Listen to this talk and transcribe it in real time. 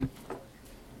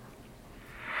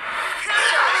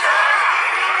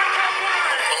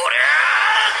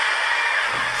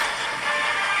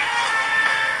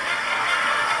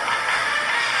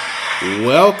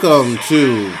Welcome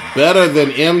to Better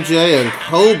Than MJ and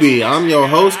Kobe. I'm your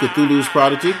host, Cthulhu's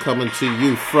Prodigy, coming to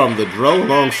you from the Dro.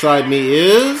 Alongside me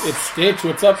is... It's Stitch.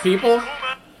 What's up, people?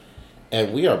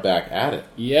 And we are back at it.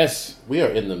 Yes. We are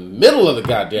in the middle of the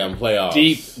goddamn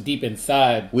playoffs. Deep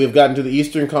inside. We have gotten to the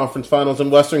Eastern Conference Finals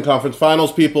and Western Conference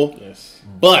Finals, people. Yes.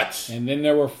 But... And then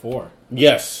there were 4.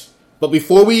 Yes. But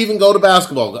before we even go to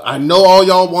basketball, I know all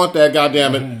y'all want that,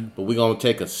 goddammit, but we're going to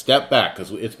take a step back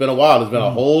because it's been a while. There's been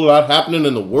a whole lot happening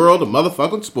in the world of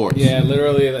motherfucking sports. Yeah,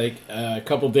 literally like a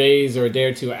couple days or a day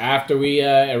or two after we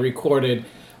recorded,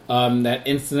 that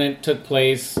incident took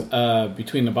place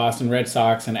between the Boston Red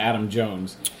Sox and Adam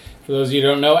Jones. For those of you who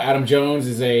don't know, Adam Jones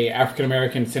is a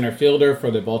African-American center fielder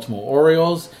for the Baltimore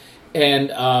Orioles.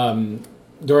 And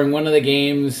during one of the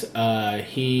games,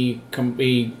 he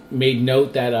made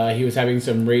note that he was having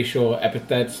some racial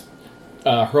epithets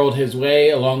hurled his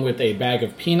way, along with a bag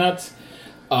of peanuts.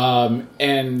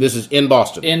 And this is in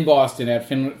Boston. In Boston at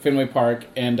Fenway Park,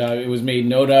 and it was made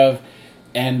note of.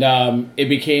 And it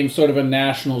became sort of a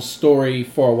national story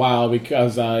for a while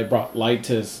because it brought light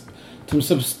to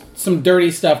some dirty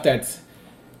stuff that's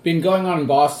been going on in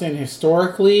Boston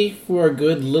historically for a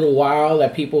good little while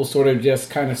that people sort of just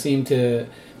kind of seem to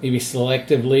maybe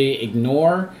selectively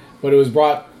ignore, but it was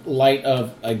brought light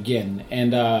of again.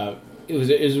 And it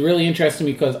was really interesting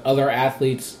because other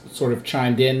athletes sort of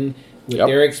chimed in with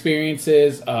their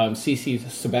experiences. CC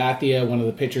Sabathia, one of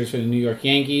the pitchers for the New York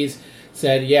Yankees,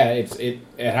 said, yeah, it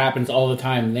happens all the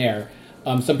time there.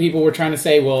 Some people were trying to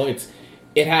say, well,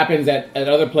 it happens at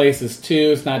other places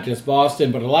too. It's not just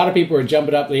Boston, but a lot of people are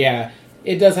jumping up. Yeah,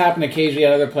 it does happen occasionally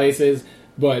at other places,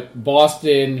 but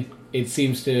Boston, it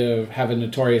seems to have a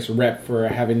notorious rep for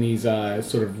having these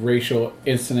sort of racial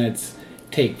incidents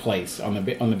take place on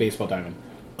the baseball diamond.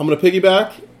 I'm going to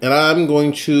piggyback, and I'm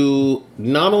going to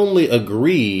not only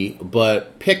agree,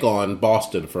 but pick on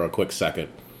Boston for a quick second.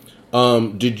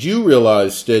 Did you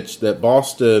realize, Stitch, that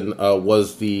Boston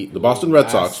was the Boston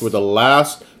Red Sox were the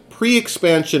last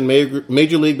pre-expansion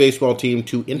Major League Baseball team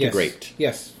to integrate?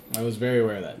 Yes, I was very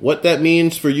aware of that. What that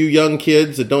means for you young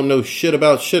kids that don't know shit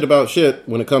about shit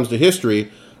when it comes to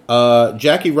history,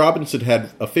 Jackie Robinson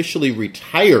had officially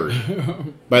retired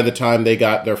by the time they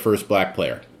got their first black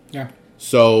player. Yeah.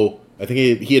 So I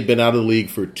think he had been out of the league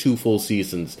for 2 full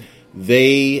seasons.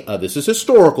 This is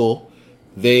historical,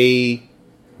 they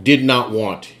did not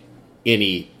want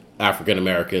any African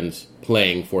Americans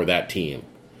playing for that team.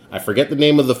 I forget the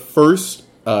name of the first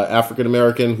African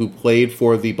American who played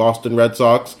for the Boston Red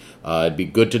Sox. It'd be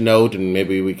good to note, and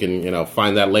maybe we can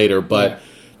find that later. But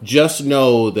just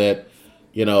know that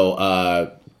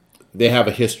they have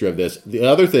a history of this. The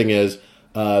other thing is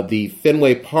the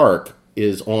Fenway Park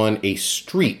is on a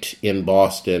street in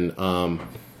Boston.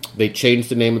 They changed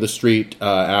the name of the street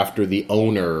after the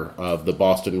owner of the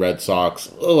Boston Red Sox.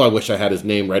 Oh, I wish I had his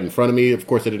name right in front of me. Of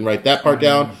course, I didn't write that part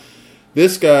down.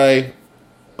 This guy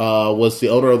was the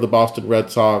owner of the Boston Red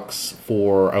Sox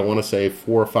for, I want to say,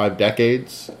 4 or 5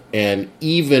 decades. And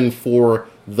even for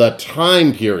the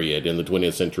time period in the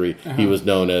 20th century, he was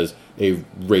known as a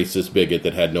racist bigot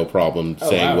that had no problem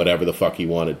saying whatever the fuck he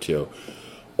wanted to.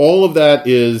 All of that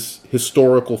is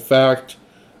historical fact.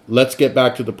 Let's get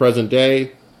back to the present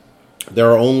day.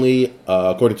 There are only,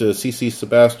 according to CC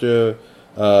Sabathia,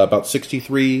 about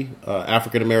 63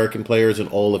 African-American players in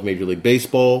all of Major League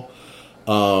Baseball.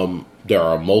 There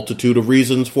are a multitude of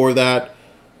reasons for that.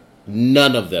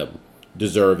 None of them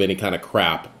deserve any kind of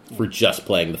crap for just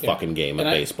playing the fucking game of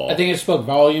baseball. I think it spoke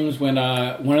volumes when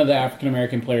one of the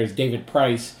African-American players, David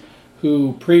Price,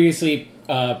 who previously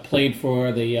played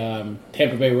for the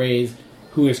Tampa Bay Rays,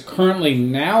 who is currently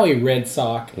now a Red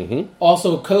Sox,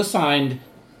 also co-signed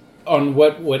on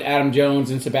what Adam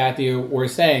Jones and Sabathia were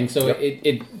saying. So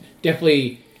it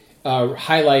definitely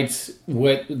highlights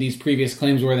what these previous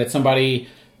claims were, that somebody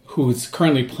who's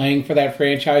currently playing for that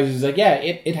franchise is like, yeah,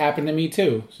 it happened to me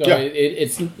too. So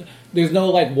it's there's no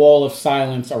like wall of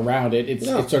silence around it. It's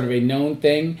sort of a known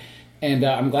thing. And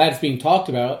I'm glad it's being talked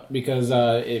about because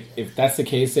if that's the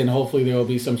case, then hopefully there will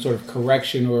be some sort of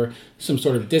correction or some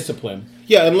sort of discipline.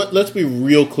 Yeah, and let's be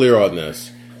real clear on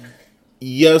this.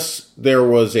 Yes, there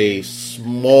was a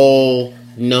small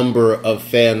number of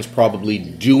fans probably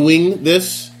doing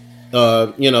this,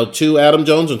 to Adam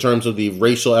Jones in terms of the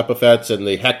racial epithets and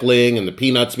the heckling and the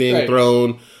peanuts being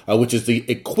thrown, which is the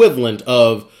equivalent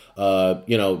of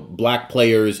black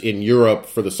players in Europe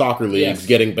for the soccer leagues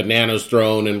getting bananas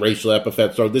thrown and racial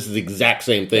epithets thrown. This is the exact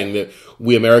same thing that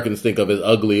we Americans think of as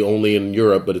ugly only in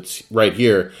Europe, but it's right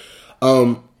here.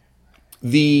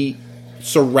 The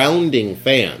surrounding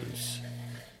fans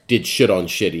did shit on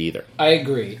shit either. I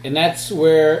agree, and that's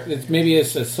where it's maybe a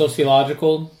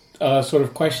sociological sort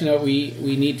of question that we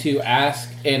need to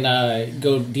ask and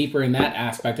go deeper in that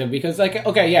aspect of it. Because, like,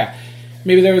 okay, yeah,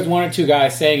 maybe there was one or two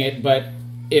guys saying it, but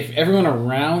if everyone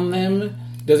around them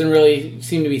doesn't really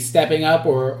seem to be stepping up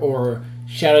or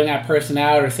shouting that person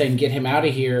out or saying get him out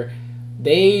of here,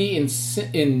 they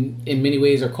in many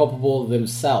ways are culpable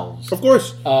themselves. Of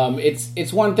course.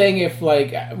 It's one thing if,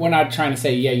 like, we're not trying to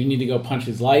say, yeah, you need to go punch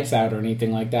his lights out or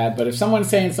anything like that, but if someone's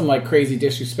saying some, like, crazy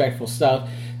disrespectful stuff,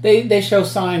 they show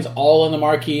signs all on the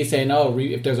marquee saying, oh,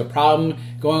 if there's a problem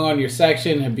going on in your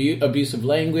section, abusive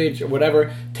language or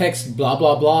whatever, text blah,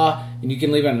 blah, blah, and you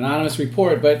can leave an anonymous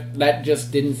report, but that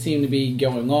just didn't seem to be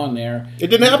going on there. It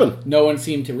didn't happen. No one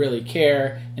seemed to really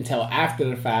care until after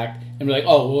the fact and be like,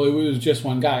 oh, well, it was just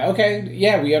one guy. Okay,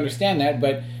 yeah, we understand that,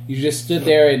 but you just stood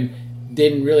there and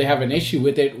didn't really have an issue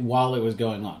with it while it was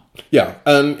going on. Yeah,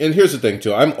 and here's the thing,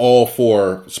 too. I'm all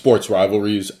for sports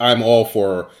rivalries. I'm all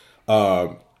for...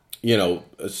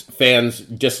 fans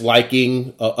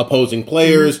disliking opposing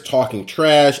players, talking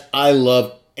trash. I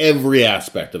love every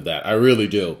aspect of that. I really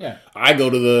do. Yeah. I go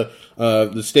to the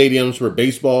stadiums for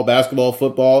baseball, basketball,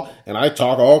 football, and I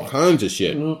talk all kinds of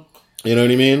shit. Mm-hmm. You know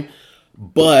what I mean?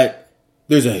 But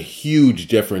there's a huge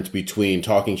difference between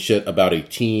talking shit about a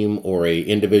team or a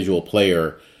individual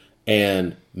player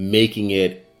and making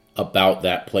it about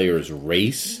that player's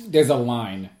race. There's a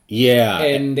line. Yeah.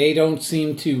 And they don't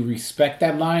seem to respect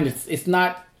that line. It's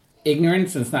not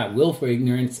ignorance, it's not willful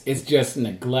ignorance, it's just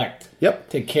neglect. Yep.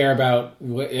 To care about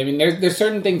there's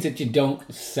certain things that you don't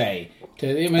say.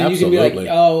 Absolutely. You can be like,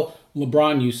 oh,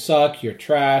 LeBron, you suck, you're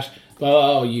trash,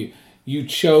 oh, you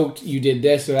choked, you did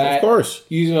this or that. Of course.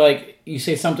 You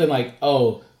say something like,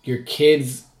 oh, your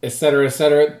kids, et cetera,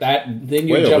 then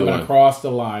you're jumping across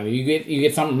the line. You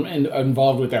get something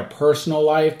involved with their personal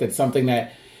life that's something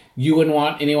that you wouldn't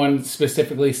want anyone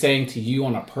specifically saying to you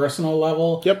on a personal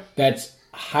level. Yep. That's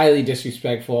highly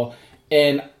disrespectful.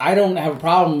 And I don't have a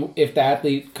problem if the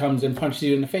athlete comes and punches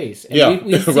you in the face.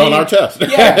 And run our test.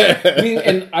 Yeah.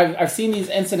 And I've seen these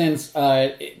incidents,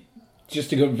 just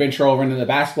to go venture over into the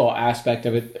basketball aspect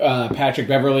of it. Patrick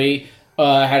Beverley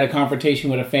had a confrontation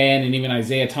with a fan, and even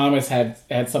Isaiah Thomas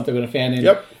had something with a fan. And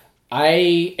yep.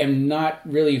 I am not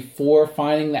really for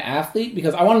finding the athlete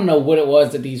because I want to know what it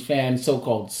was that these fans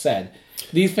so-called said.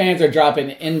 These fans are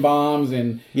dropping N-bombs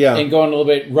and going a little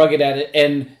bit rugged at it.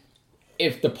 And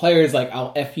if the player is like,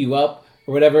 I'll F you up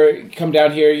or whatever, come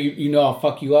down here, you know I'll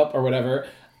fuck you up or whatever.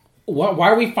 Why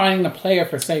are we finding the player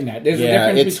for saying that? There's a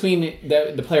difference between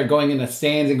the player going in the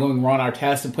stands and going Ron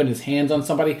Artest and putting his hands on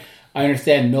somebody. I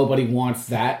understand nobody wants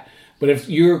that. But if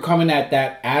you're coming at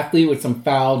that athlete with some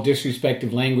foul, disrespectful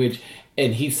language,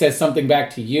 and he says something back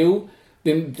to you,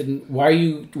 then why do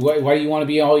you want to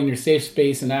be all in your safe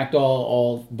space and act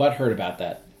all butthurt about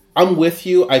that? I'm with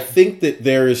you. I think that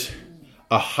there's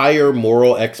a higher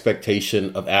moral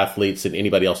expectation of athletes than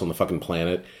anybody else on the fucking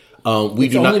planet.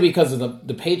 It's only because of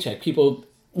the paycheck. People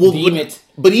deem it.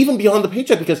 But even beyond the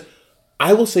paycheck, because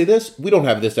I will say this, we don't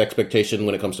have this expectation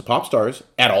when it comes to pop stars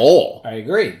at all. I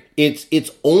agree.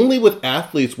 It's only with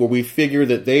athletes where we figure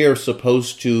that they are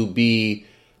supposed to be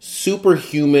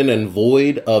superhuman and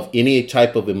void of any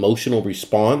type of emotional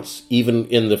response, even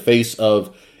in the face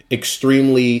of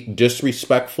extremely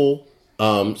disrespectful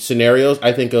scenarios.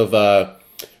 I think of,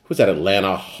 who's that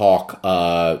Atlanta Hawk,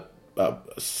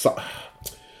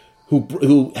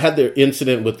 who had their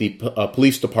incident with the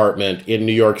police department in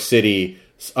New York City.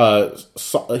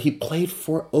 He played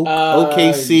for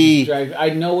OKC. I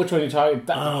know which one you're talking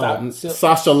about.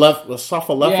 Safalefovich.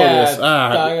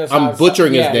 I'm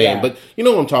butchering his name, but you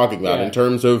know what I'm talking about in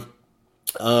terms of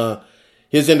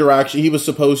his interaction. He was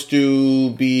supposed to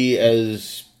be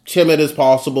as timid as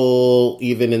possible,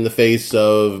 even in the face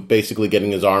of basically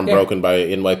getting his arm broken by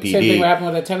NYPD. Same thing happened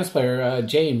with a tennis player,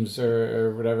 James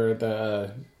or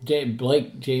whatever, James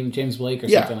Blake or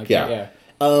something like that.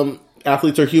 Yeah.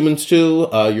 Athletes are humans too.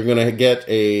 You're going to get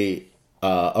a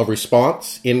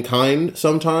response in kind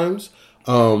sometimes.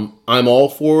 I'm all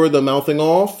for the mouthing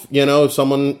off. If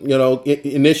someone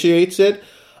initiates it,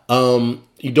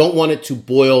 you don't want it to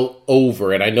boil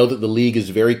over. And I know that the league is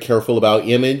very careful about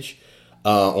image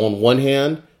on one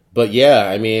hand, but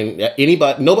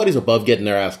nobody's above getting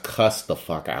their ass cussed the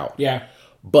fuck out. Yeah.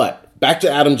 But back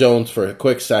to Adam Jones for a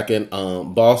quick second.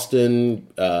 Boston,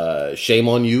 shame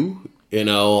on you.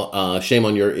 Shame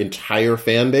on your entire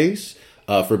fan base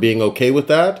for being okay with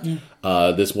that.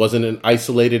 Yeah. This wasn't an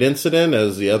isolated incident,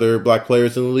 as the other black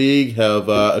players in the league have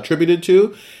attributed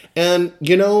to. And,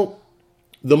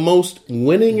 the most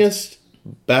winningest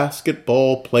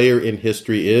basketball player in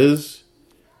history is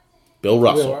Bill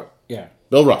Russell. Yeah.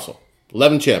 Bill Russell.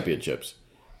 11 championships.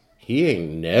 He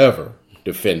ain't never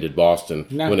defended Boston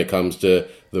when it comes to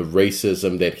the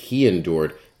racism that he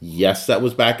endured. Yes, that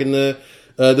was back in the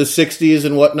 60s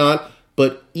and whatnot.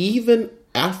 But even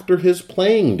after his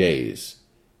playing days,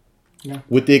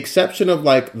 with the exception of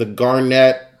like the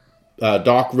Garnett,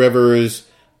 Doc Rivers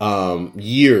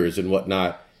years and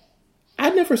whatnot, I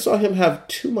never saw him have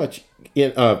too much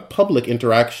public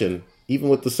interaction, even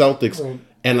with the Celtics. Right.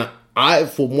 And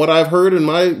from what I've heard in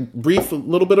my brief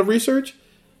little bit of research,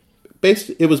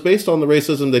 it was based on the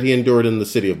racism that he endured in the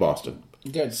city of Boston.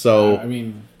 Good. So I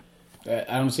mean,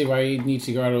 I don't see why he needs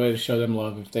to go out of the way to show them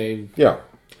love if they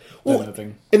well,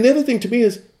 and the other thing to me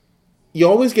is, you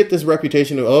always get this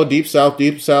reputation of, Deep South,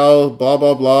 blah,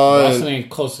 blah, blah. Boston ain't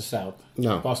close to South.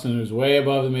 No. Boston is way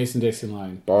above the Mason-Dixon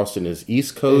line. Boston is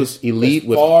East Coast elite.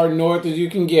 As far north as you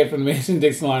can get from the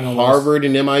Mason-Dixon line. Almost. Harvard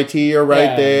and MIT are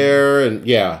right there. And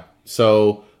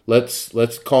so let's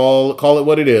call it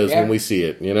what it is when we see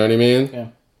it. You know what I mean? Yeah.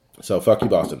 So fuck you,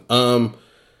 Boston.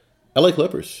 LA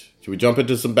Clippers. Should we jump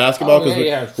into some basketball?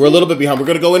 Because we're a little bit behind. We're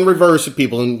going to go in reverse with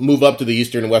people and move up to the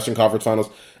Eastern and Western Conference Finals.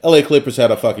 LA Clippers had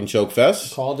a fucking choke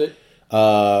fest. Called it.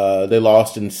 They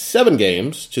lost in 7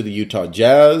 games to the Utah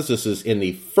Jazz. This is in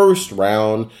the first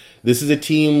round. This is a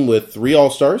team with 3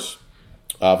 All-Stars.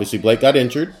 Obviously, Blake got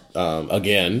injured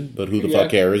again, but who the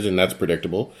fuck cares? And that's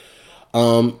predictable.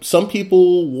 Some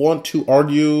people want to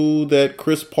argue that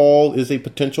Chris Paul is a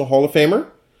potential Hall of Famer.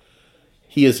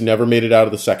 He has never made it out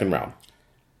of the second round.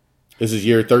 This is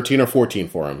year 13 or 14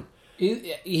 for him.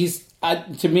 He's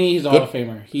to me, he's a Hall of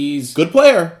Famer. He's good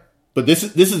player, but this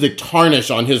is a tarnish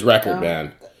on his record,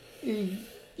 man.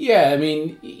 Yeah, I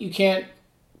mean, you can't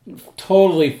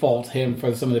totally fault him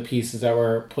for some of the pieces that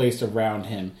were placed around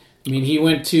him. I mean, he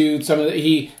went to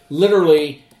he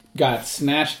literally got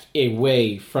snatched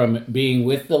away from being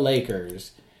with the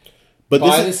Lakers by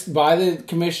the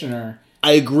commissioner.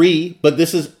 I agree, but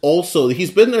this is also, he's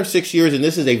been there 6 years, and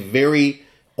this is a very,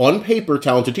 on paper,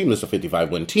 talented team. This is a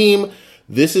 55-win team.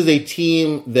 This is a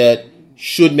team that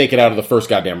should make it out of the first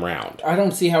goddamn round. I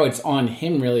don't see how it's on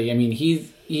him, really. I mean,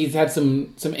 he's had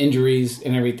some injuries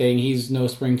and everything. He's no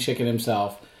spring chicken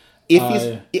himself.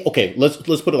 Okay, let's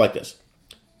put it like this.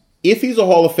 If he's a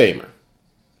Hall of Famer,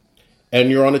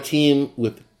 and you're on a team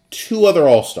with 2 other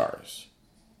All-Stars,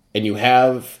 and you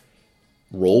have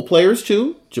role players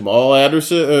too, Jamal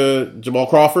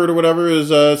Crawford or whatever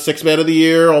is 6th man of the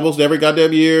year almost every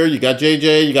goddamn year. You got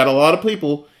JJ, you got a lot of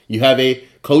people. You have a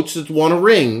coach that's won a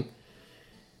ring.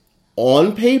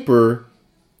 On paper,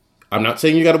 I'm not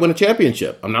saying you got to win a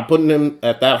championship. I'm not putting him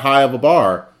at that high of a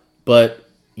bar, but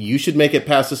you should make it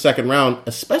past the second round,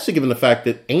 especially given the fact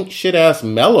that ain't shit ass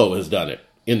Melo has done it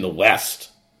in the West.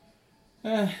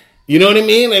 You know what I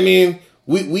mean? I mean,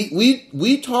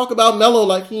 we talk about Melo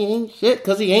like he ain't shit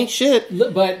because he ain't shit.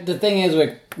 But the thing is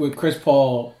with Chris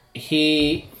Paul,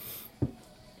 I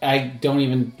don't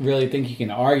even really think you can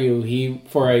argue.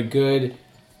 For a good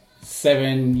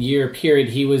 7-year period,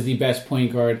 he was the best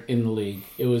point guard in the league.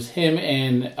 It was him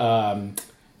and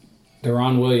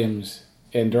Deron Williams.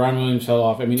 And Deron Williams fell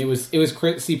off. I mean, it was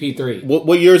CP3.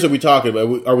 What years are we talking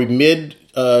about? Are we mid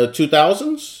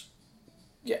 2000s?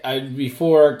 Yeah,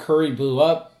 before Curry blew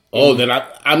up. Oh, then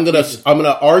I'm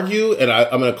gonna argue, and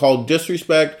I'm gonna call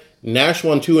disrespect. Nash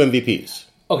won 2 MVPs.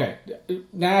 Okay,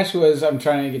 Nash was. I'm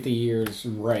trying to get the years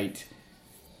right.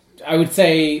 I would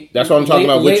say that's what I'm talking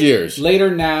about. Which years? Later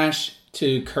Nash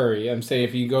to Curry. I'm saying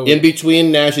if you go in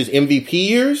between Nash's MVP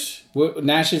years.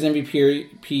 Nash's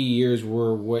MVP years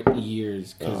were what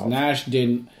years? Because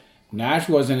Nash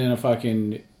wasn't in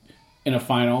a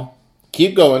final.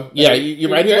 Keep going. Yeah,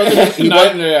 you're right.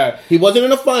 He wasn't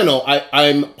in a final.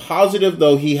 I'm positive,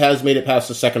 though, he has made it past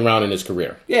the second round in his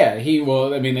career. Yeah, they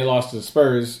lost to the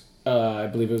Spurs. I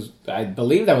believe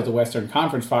that was the Western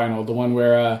Conference Final, the one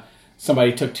where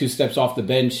somebody took 2 steps off the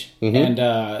bench and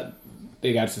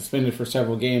they got suspended for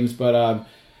several games. But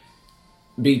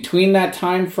between that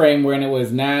time frame when it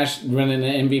was Nash running the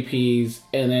MVPs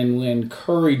and then when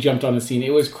Curry jumped on the scene,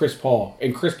 it was Chris Paul.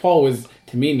 And Chris Paul was,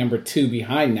 to me, number 2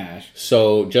 behind Nash.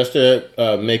 So just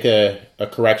to make a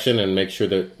correction and make sure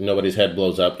that nobody's head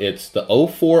blows up, it's the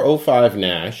 04-05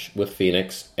 Nash with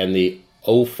Phoenix and the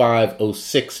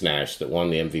 05-06 Nash that won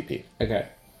the MVP. Okay.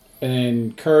 And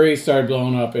then Curry started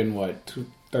blowing up in,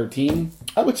 13?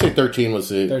 I would say 13 was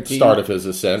the start of his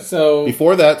ascent. So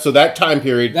before that, that time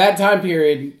period,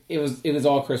 it was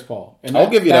all Chris Paul. And I'll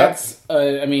give you that.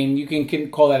 I mean, you can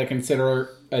call that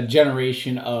a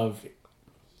generation of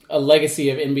a legacy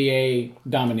of NBA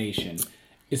domination.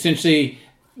 Essentially,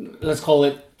 let's call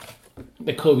it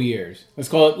the Kobe years.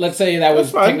 Let's say that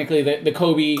was technically the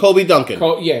Kobe. Kobe Duncan.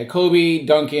 Kobe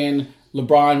Duncan.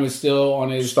 LeBron was still on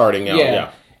his starting out.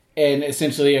 Yeah. And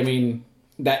essentially, I mean,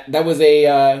 that was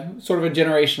a sort of a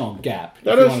generational gap. If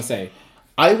you want to say.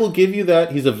 I will give you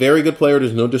that. He's a very good player.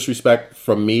 There's no disrespect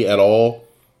from me at all.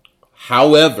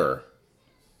 However,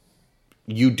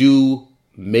 you do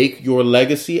make your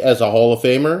legacy as a Hall of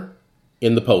Famer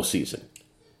in the postseason.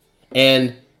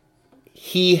 And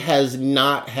he's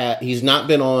not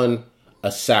been on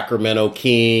a Sacramento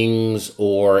Kings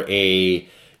or a,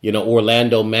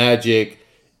 Orlando Magic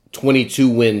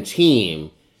 22-win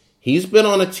team. He's been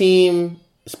on a team,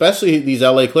 especially these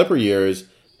LA Clipper years,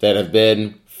 that have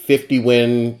been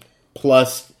 50-win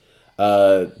plus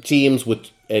teams with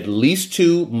at least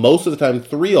 2, most of the time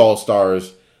 3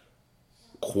 All-Stars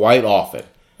quite often.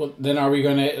 Well, then are we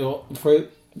going to...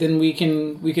 Then we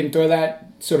can throw that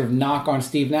sort of knock on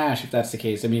Steve Nash if that's the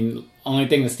case. I mean, only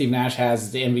thing that Steve Nash has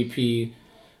is the MVP.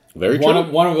 Very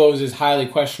true. One of those is highly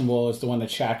questionable. It's the one that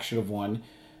Shaq should have won.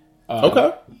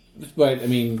 Okay. But, I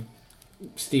mean,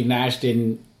 Steve Nash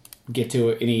didn't get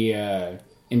to any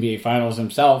NBA Finals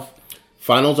himself.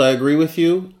 Finals, I agree with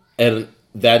you. And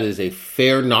that is a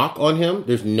fair knock on him.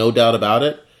 There's no doubt about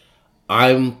it.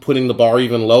 I'm putting the bar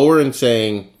even lower and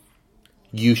saying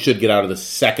you should get out of the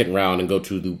second round and go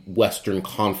to the Western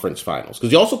Conference Finals.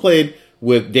 Because he also played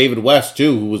with David West,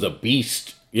 too, who was a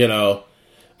beast,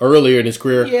 earlier in his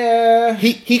career. Yeah.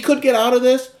 He could get out of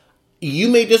this. You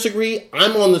may disagree.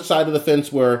 I'm on the side of the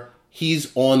fence where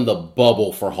he's on the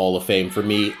bubble for Hall of Fame for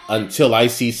me until I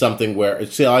see some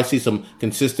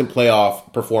consistent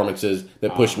playoff performances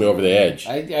that push me over the edge.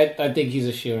 I think he's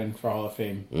a shoo-in for Hall of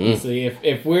Fame. Honestly,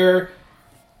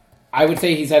 I would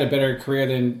say he's had a better career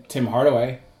than Tim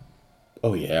Hardaway.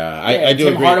 Oh yeah, I do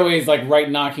Tim agree. Hardaway is like right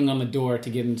knocking on the door to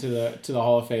get into the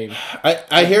Hall of Fame.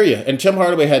 I hear you. And Tim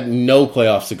Hardaway had no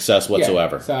playoff success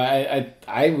whatsoever. Yeah, so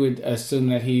I would assume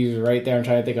that he's right there. I'm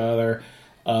trying to think of other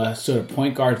sort of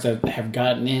point guards that have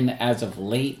gotten in as of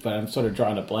late, but I'm sort of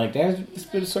drawing a blank.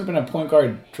 It's sort of been a point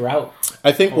guard drought.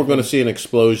 I think we're going to see an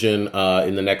explosion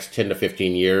in the next 10 to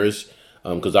 15 years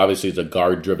because obviously it's a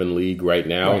guard-driven league right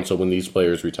now, right. And so when these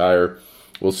players retire,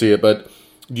 we'll see it. But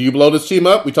do you blow this team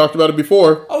up? We talked about it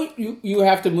before. Oh, you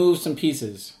have to move some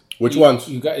pieces. Which ones?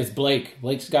 It's Blake.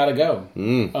 Blake's got to go.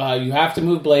 You have to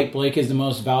move Blake. Blake is the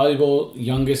most valuable,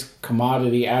 youngest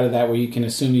commodity out of that where you can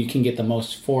assume you can get the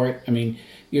most for it. I mean,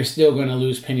 you're still going to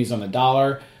lose pennies on the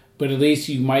dollar, but at least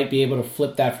you might be able to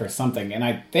flip that for something. And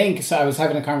I think, so I was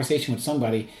having a conversation with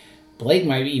somebody, Blake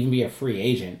might even be a free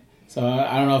agent. So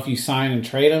I don't know if you sign and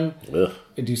trade him,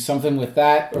 do something with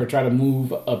that, or try to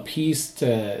move a piece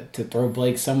to throw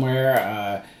Blake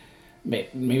somewhere.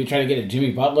 Maybe try to get a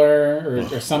Jimmy Butler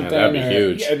or something. Man, that'd be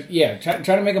huge. Yeah, try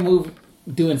to make a move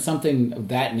doing something of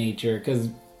that nature, because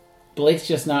Blake's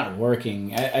just not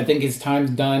working. I think his time's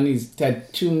done. He's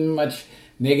had too much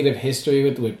negative history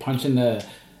with punching the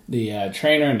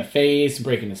trainer in the face,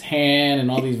 breaking his hand, and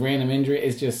all these random injuries.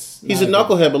 It's just... He's a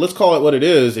knucklehead, but let's call it what it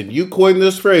is. And you coined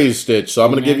this phrase, Stitch, so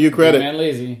I'm going to give you credit. Big man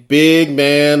lazy. Big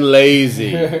man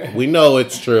lazy. We know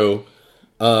it's true.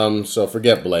 So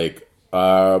forget Blake.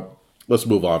 Let's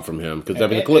move on from him, because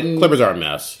the Clippers are a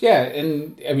mess. Yeah,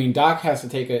 and I mean, Doc has to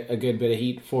take a good bit of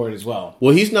heat for it as well.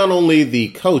 Well, he's not only the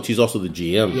coach, he's also the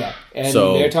GM. Yeah, and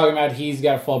they're talking about he's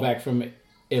got to fall back from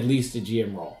at least a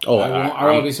GM role. Oh, I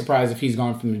won't be surprised if he's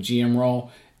gone from the GM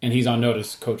role and he's on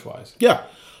notice coach-wise. Yeah.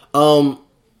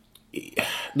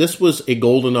 This was a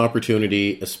golden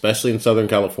opportunity, especially in Southern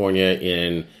California,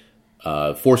 in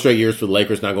 4 straight years for the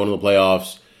Lakers not going to the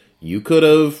playoffs. You could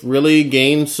have really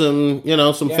gained some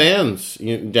fans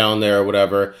down there or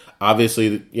whatever.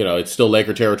 Obviously, it's still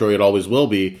Laker territory. It always will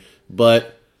be.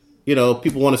 But,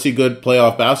 people want to see good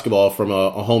playoff basketball from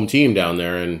a home team down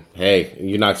there. And, hey,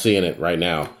 you're not seeing it right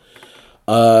now.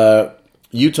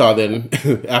 Utah then,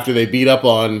 after they beat up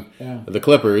on the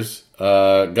Clippers,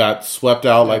 got swept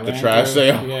out like the trash they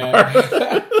are.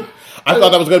 Yeah. I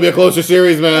thought that was going to be a closer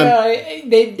series, man.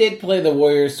 They did play the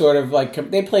Warriors sort of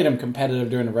like... They played them competitive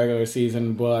during the regular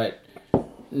season, but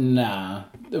nah.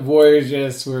 The Warriors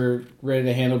just were ready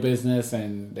to handle business,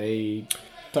 and they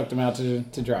took them out to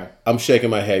dry. I'm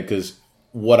shaking my head because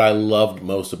what I loved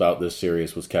most about this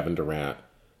series was Kevin Durant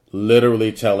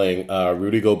literally telling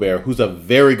Rudy Gobert, who's a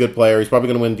very good player, he's probably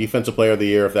going to win Defensive Player of the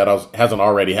Year if that hasn't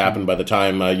already happened by the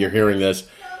time you're hearing this.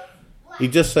 He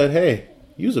just said, hey...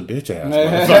 You's a bitch ass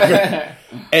motherfucker.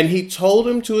 And he told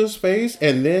him to his face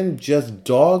and then just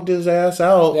dogged his ass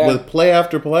out with play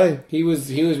after play. He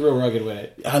was real rugged with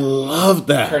it. I love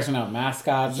that. Cursing out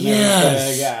mascots and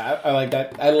everything. Yeah, I like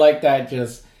that. I like that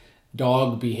just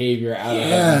dog behavior out of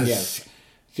him. Yes.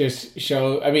 just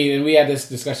show. I mean, and we had this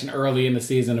discussion early in the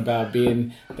season about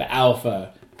being the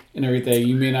alpha and everything.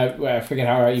 You may not. I forget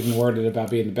how I even worded it about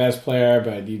being the best player,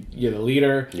 but you're the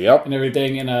leader. Yep. And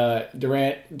everything. And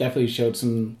Durant definitely showed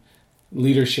some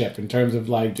leadership in terms of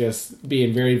like just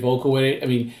being very vocal with it. I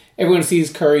mean, everyone sees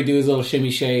Curry do his little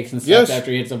shimmy shakes and stuff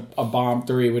after he hits a bomb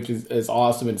three, which is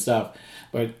awesome and stuff.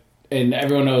 And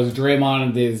everyone knows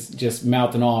Draymond is just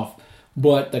mouthing off.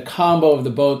 But the combo of the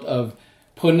both of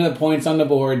putting the points on the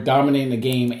board, dominating the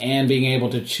game, and being able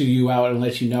to chew you out and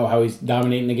let you know how he's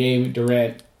dominating the game,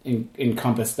 Durant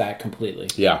encompassed that completely.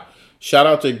 Yeah. Shout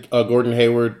out to Gordon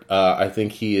Hayward. I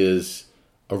think he is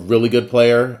a really good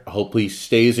player. I hope he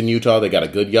stays in Utah. They got a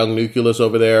good young nucleus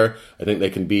over there. I think they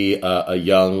can be a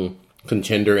young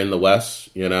contender in the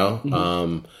West, you know.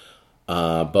 Mm-hmm.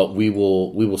 But we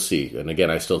will see. And again,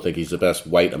 I still think he's the best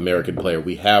white American player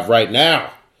we have right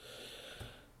now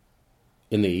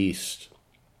in the East.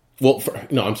 Well,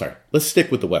 I'm sorry. Let's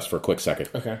stick with the West for a quick second.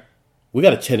 Okay. We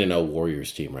got a 10-0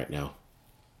 Warriors team right now.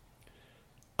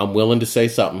 I'm willing to say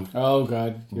something. Oh,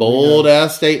 God. Bold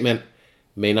ass statement.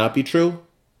 May not be true.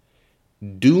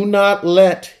 Do not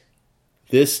let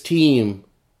this team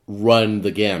run the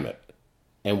gamut.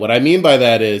 And what I mean by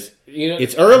that is,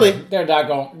 it's early. They're not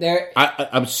going.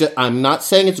 I'm not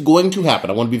saying it's going to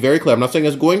happen. I want to be very clear. I'm not saying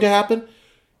it's going to happen.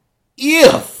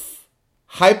 If,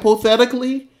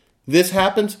 hypothetically, this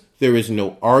happens, there is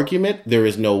no argument. There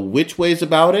is no which ways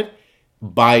about it.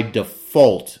 By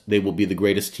default, they will be the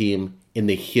greatest team in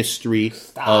the history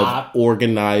of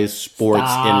organized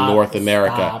sports in North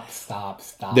America. Stop.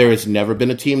 There has never been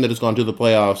a team that has gone to the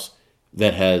playoffs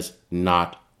that has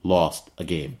not lost a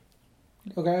game.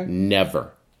 Okay.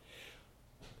 Never.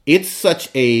 It's such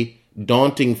a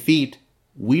daunting feat,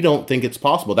 we don't think it's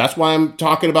possible. That's why I'm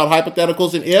talking about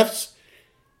hypotheticals and ifs.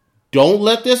 Don't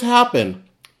let this happen,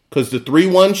 because the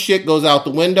 3-1 shit goes out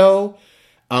the window.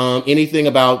 Anything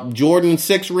about Jordan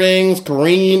 6 rings,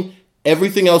 Kareem,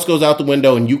 everything else goes out the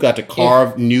window, and you got to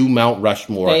carve new Mount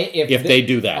Rushmore if they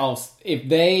do that.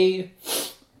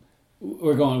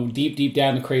 We're going deep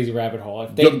down the crazy rabbit hole.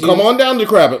 Come on down the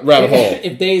rabbit hole.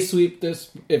 If they sweep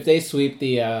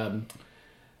the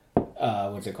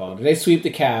what's it called? If they sweep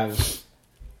the Cavs,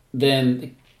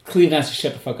 then Cleveland has to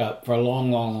shut the fuck up for a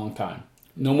long time.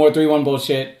 No more 3-1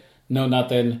 bullshit. No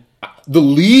nothing. The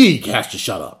league has to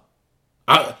shut up.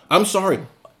 I'm sorry.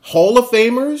 Hall of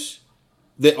Famers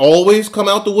that always come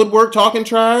out the woodwork talking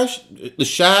trash, the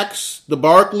Shaqs, the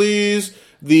Barkleys,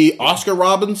 the Oscar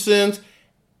Robinsons,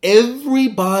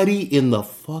 everybody in the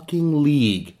fucking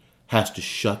league has to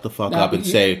shut the fuck up and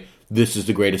say, this is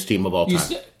the greatest team of all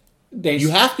time. You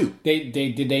have to. They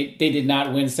did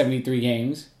not win 73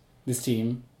 games, this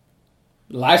team.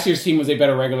 Last year's team was a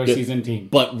better regular season team.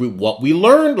 But what we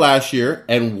learned last year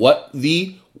and what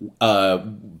the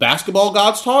basketball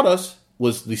gods taught us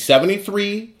was the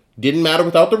 73 didn't matter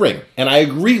without the ring. And I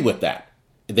agree with that.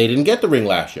 They didn't get the ring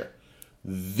last year.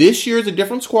 This year is a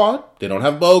different squad. They don't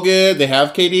have Bogut. They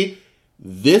have KD.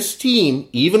 This team,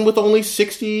 even with only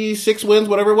 66 wins,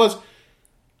 whatever it was,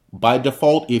 by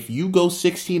default, if you go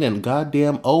 16 and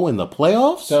goddamn 0 in the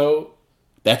playoffs, so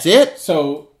that's it.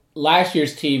 So last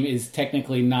year's team is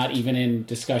technically not even in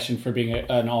discussion for being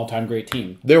an all-time great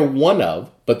team. They're one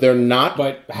of, but they're not.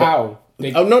 But how?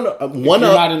 No. One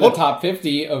of. Not in the top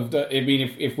 50 of the. I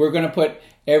mean, if we're going to put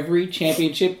every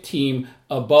championship team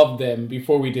above them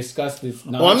before we discuss this.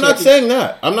 Well, I'm not saying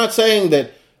that. I'm not saying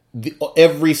that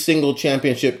every single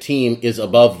championship team is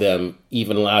above them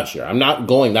even last year. I'm not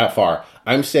going that far.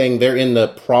 I'm saying they're in the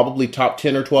probably top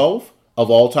 10 or 12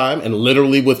 of all time, and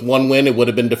literally with one win, it would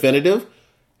have been definitive.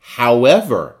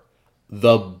 However,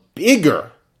 the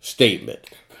bigger statement.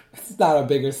 It's not a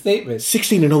bigger statement.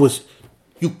 16-0 is...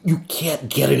 You can't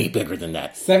get any bigger than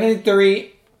that.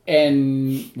 73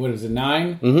 and... What is it,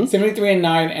 9? Mm-hmm. 73 and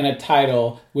 9 and a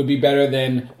title would be better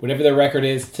than whatever the record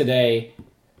is today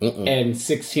and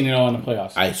 16-0 in the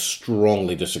playoffs. I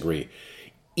strongly disagree.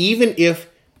 Even if...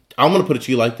 I'm going to put it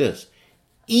to you like this.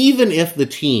 Even if the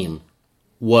team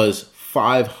was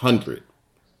 500,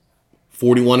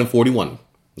 41-41,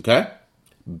 okay?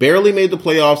 Barely made the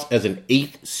playoffs as an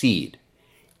 8th seed.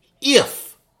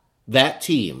 If that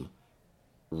team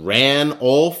ran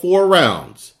all 4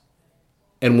 rounds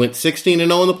and went 16-0 in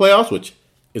the playoffs, which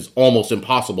is almost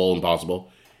impossible,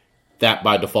 that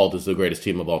by default is the greatest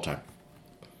team of all time.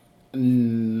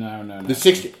 No.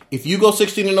 If you go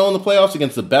 16-0 in the playoffs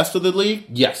against the best of the league,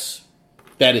 yes,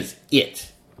 that is it.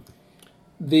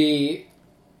 The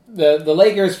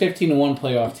Lakers 15-1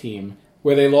 playoff team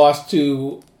where they lost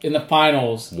to in the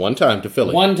finals one time to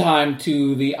Philly, one time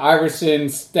to the Iverson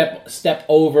step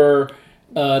over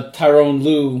Tyrone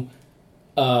Lue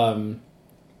game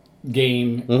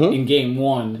in game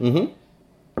one. Mm-hmm.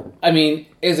 I mean,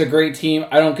 is a great team.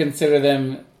 I don't consider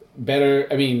them better.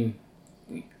 I mean,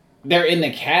 they're in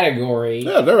the category.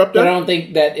 Yeah, they're up there. But I don't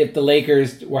think that if the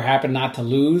Lakers were happen not to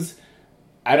lose,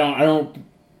 I don't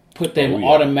put them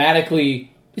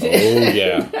automatically. Oh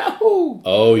yeah. No.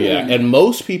 Oh yeah, and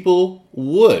most people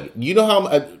would. You know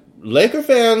how Laker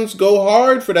fans go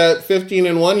hard for that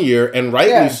 15-1 year, and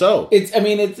rightly so. It's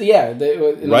Rightly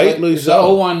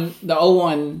so. The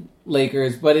 01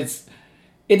 Lakers, but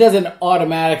it doesn't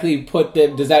automatically put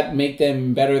them. Does that make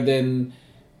them better than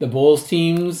the Bulls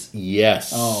teams?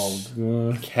 Yes. Oh,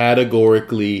 God.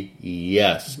 Categorically,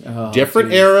 yes. Oh,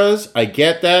 different eras. I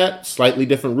get that. Slightly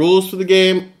different rules for the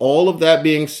game. All of that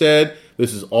being said,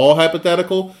 this is all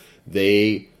hypothetical.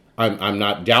 I'm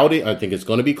not doubting. I think it's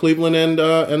going to be Cleveland and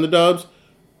the Dubs.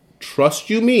 Trust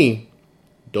you me.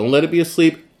 Don't let it be a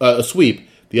sweep.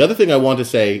 The other thing I want to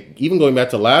say, even going back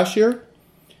to last year,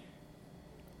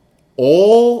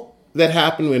 all that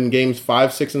happened in games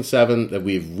 5, 6, and 7 that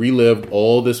we've relived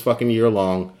all this fucking year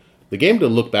long, the game to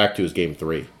look back to is game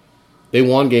 3. They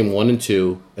won game 1 and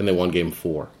 2, and they won game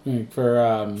 4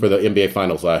 for the NBA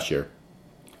Finals last year.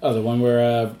 Oh, the one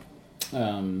where.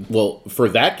 Well, for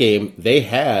that game, they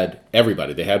had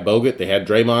everybody. They had Bogut, they had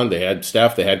Draymond, they had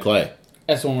Steph, they had Clay.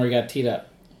 That's the one where he got teed up.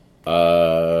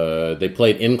 They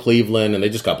played in Cleveland, and they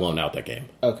just got blown out that game.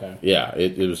 Okay. Yeah,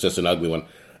 it was just an ugly one.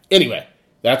 Anyway,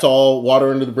 that's all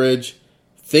water under the bridge.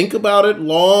 Think about it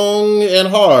long and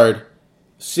hard.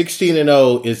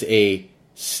 16-0 is a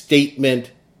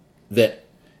statement that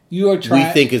we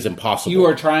think is impossible. You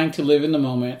are trying to live in the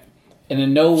moment. And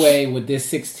in no way would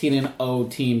this 16-0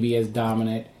 team be as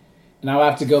dominant. And I'll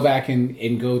have to go back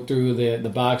and go through the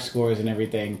box scores and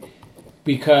everything.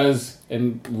 Because,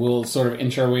 and we'll sort of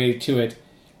inch our way to it,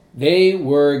 they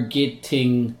were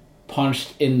getting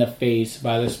punched in the face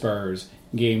by the Spurs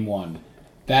game 1.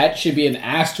 That should be an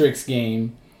asterisk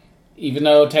game. Even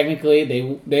though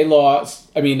technically they lost.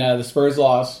 I mean, the Spurs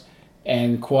lost.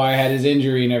 And Kawhi had his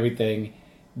injury and everything.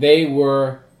 They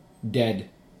were dead.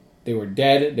 They were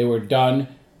dead. They were done.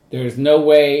 There's no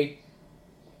way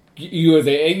I can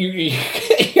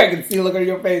see the look on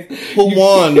your face. Who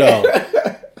won, though?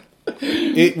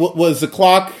 It was the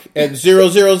clock at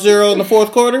 0-0-0 in the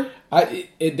fourth quarter?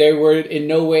 They were in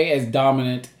no way as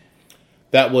dominant.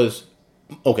 That was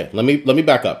okay. Let me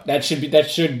back up. That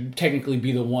should technically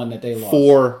be the one that they lost.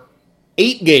 For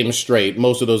 8 games straight,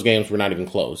 most of those games were not even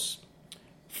close.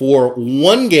 For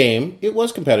one game, it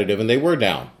was competitive, and they were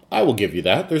down. I will give you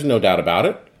that. There's no doubt about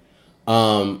it.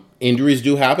 Injuries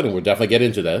do happen, and we'll definitely get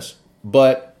into this.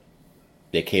 But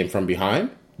they came from behind,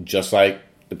 just like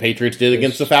the Patriots did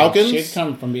against the Falcons. They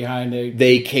come from behind.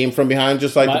 They came from behind,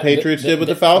 just like the Patriots did with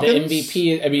the Falcons. The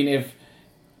MVP, I mean, if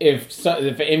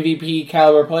an MVP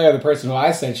caliber player, the person who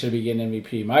I said should be getting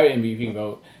MVP, my MVP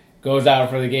vote, goes out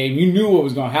for the game, you knew what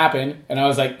was going to happen. And I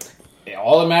was like,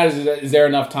 all that matters is there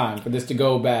enough time for this to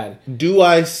go bad? Do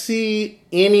I see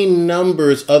any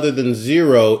numbers other than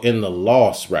 0 in the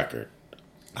loss record?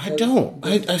 I don't.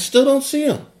 I still don't see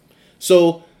them.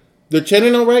 So they're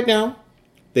 10-0 right now.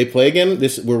 They play again.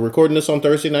 We're recording this on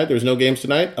Thursday night. There's no games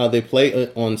tonight. They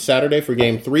play on Saturday for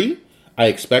game 3. I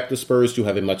expect the Spurs to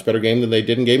have a much better game than they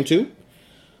did in game 2.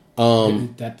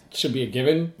 That should be a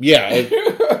given. Yeah.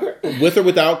 With or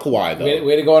without Kawhi, though.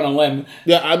 Way to go on a limb.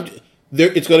 Yeah,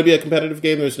 it's going to be a competitive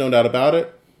game. There's no doubt about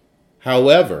it.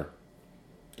 However,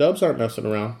 Dubs aren't messing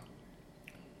around.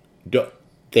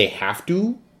 They have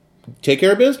to take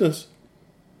care of business.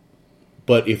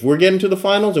 But if we're getting to the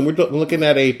finals and we're looking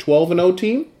at a 12-0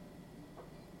 team,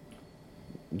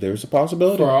 there's a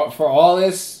possibility. For all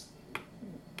this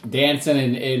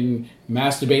dancing and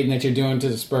masturbating that you're doing to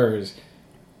the Spurs,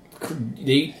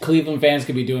 the Cleveland fans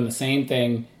could be doing the same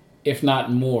thing, if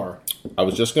not more. I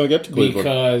was just going to get to Cleveland.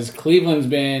 Because Cleveland's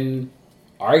been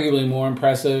arguably more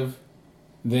impressive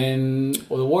than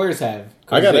the Warriors have.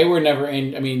 Because they were never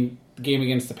in, I mean, the game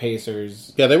against the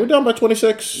Pacers. Yeah, they were down by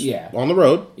 26 on the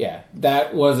road. Yeah,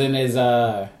 that wasn't as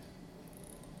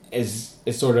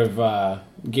sort of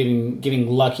getting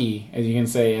lucky, as you can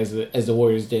say, as the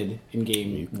Warriors did in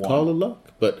game 1. Call it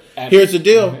luck. But here's the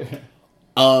deal.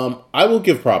 I will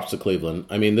give props to Cleveland.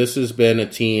 I mean, this has been a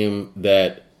team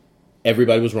that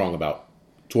everybody was wrong about.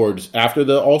 After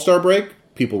the All-Star break,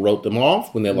 people wrote them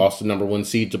off when they lost the number 1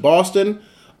 seed to Boston.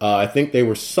 I think they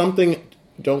were something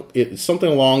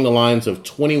along the lines of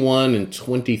 21 and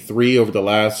 23 over the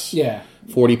last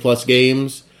 40 plus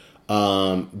games.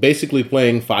 Basically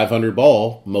playing 500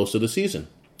 ball most of the season.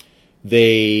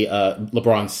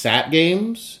 LeBron sat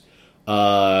games,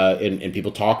 and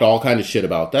people talked all kind of shit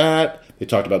about that. They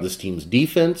talked about this team's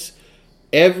defense.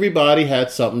 everybody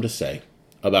had something to say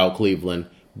about Cleveland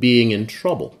being in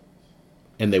trouble.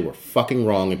 And they were fucking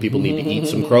wrong, and people need to eat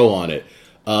some crow on it.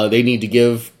 They need to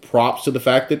give props to the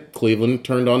fact that Cleveland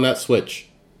turned on that switch.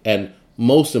 And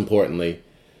most importantly,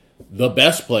 the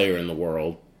best player in the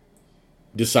world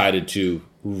decided to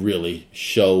really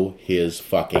show his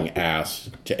fucking ass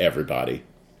to everybody.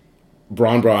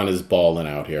 Bron is balling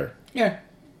out here. Yeah.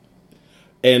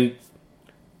 And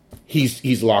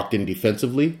he's locked in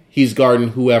defensively. He's guarding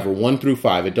whoever, 1 through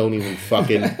 5. It don't even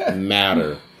fucking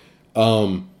matter.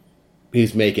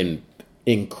 He's making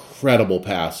incredible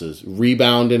passes,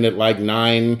 rebounding at like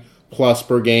 9+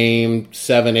 per game,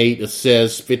 7-8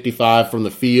 assists, 55 from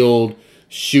the field,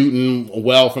 shooting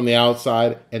well from the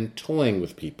outside, and toying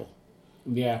with people.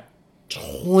 Yeah.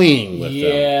 Toying with them.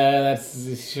 Yeah,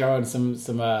 that's showing some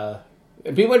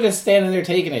people are just standing there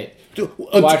taking it.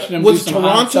 Watching them do was some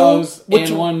Toronto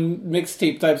and one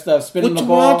mixtape type stuff, spinning the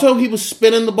ball. With Toronto, he was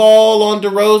spinning the ball on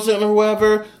DeRozan or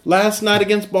whoever. Last night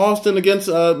against Boston, against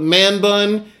Man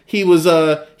Bun,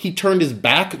 he turned his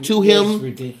back to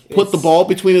him, put the ball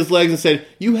between his legs and said,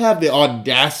 "You have the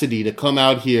audacity to come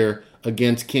out here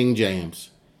against King James."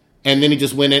 And then he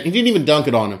just went in. He didn't even dunk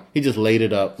it on him. He just laid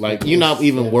it up. Like, you're not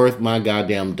even worth my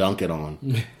goddamn dunk it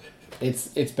on.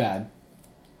 It's bad.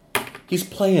 He's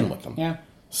playing with them. Yeah.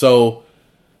 So,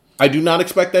 I do not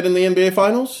expect that in the NBA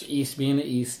Finals. East being the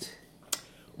East.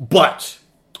 But,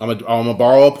 I'm gonna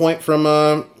borrow a point from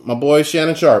my boy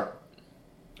Shannon Sharp.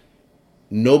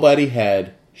 Nobody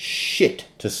had shit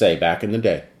to say back in the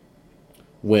day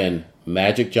when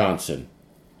Magic Johnson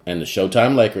and the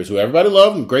Showtime Lakers, who everybody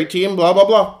loved, and great team, blah, blah,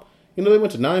 blah. You know, they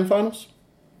went to 9 finals.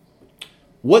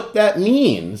 What that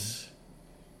means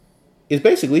is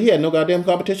basically he had no goddamn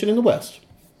competition in the West.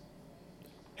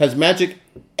 Has Magic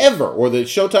ever, or the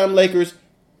Showtime Lakers,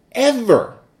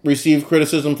 ever received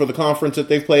criticism for the conference that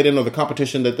they've played in or the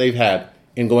competition that they've had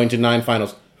in going to 9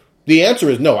 finals? The answer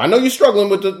is no. I know you're struggling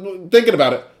with thinking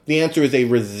about it. The answer is a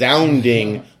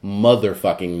resounding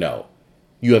motherfucking no.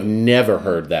 You have never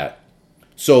heard that.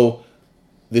 So,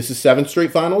 this is 7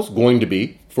 straight finals, going to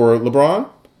be, for LeBron.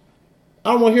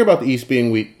 I don't want to hear about the East being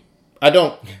weak. I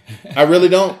don't. I really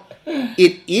don't.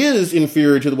 It is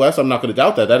inferior to the West. I'm not going to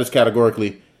doubt that. That is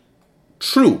categorically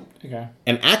true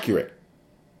and accurate.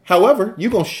 However,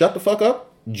 you're going to shut the fuck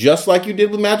up, just like you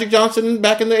did with Magic Johnson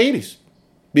back in the 80s.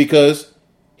 Because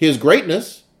his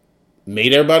greatness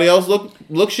made everybody else look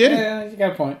shitty. Yeah, you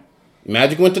got a point.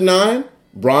 Magic went to 9.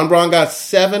 Bron got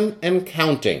 7 and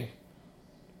counting.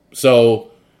 So,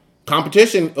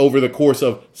 competition over the course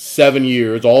of 7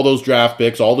 years, all those draft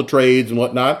picks, all the trades and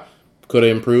whatnot, could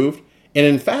have improved. And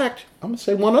in fact, I'm going to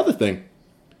say one other thing.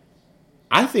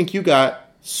 I think you got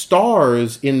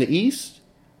stars in the East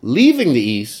leaving the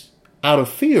East out of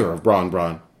fear of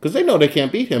Bron because they know they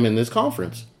can't beat him in this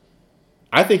conference.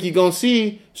 I think you're going to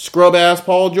see scrub-ass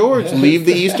Paul George leave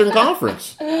the Eastern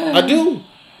Conference. I do.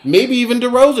 Maybe even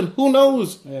DeRozan. Who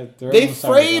knows? Yeah, they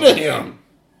afraid of him.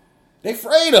 They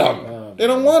afraid of him. They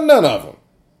don't want none of them.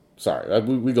 Sorry,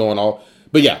 we going all...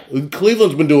 But yeah,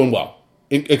 Cleveland's been doing well.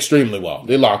 Extremely well.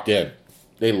 They locked in.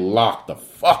 They locked the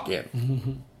fuck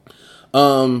in.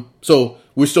 So,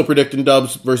 we're still predicting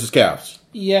Dubs versus Cavs.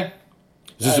 Yeah.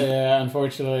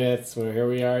 Unfortunately, that's where here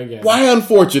we are again. Why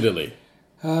unfortunately?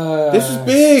 This is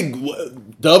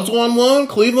big. Dubs won 1,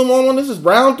 Cleveland won 1. This is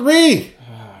round 3.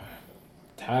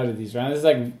 Tired of these rounds. It's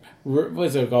like,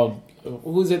 what's it called?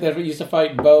 Who's it that used to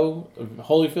fight Bo?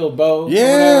 Holyfield Bo?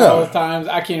 Yeah. All the times.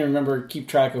 I can't remember, keep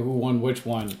track of who won which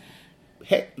one.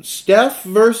 Hey, Steph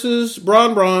versus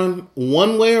Bron,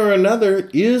 one way or another,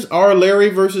 is our Larry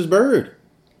versus Bird.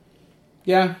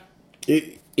 Yeah.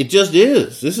 It just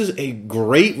is. This is a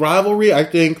great rivalry. I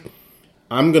think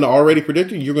I'm going to already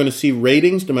predict it. You're going to see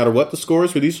ratings, no matter what the score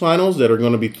is for these finals, that are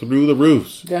going to be through the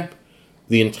roofs. Yeah.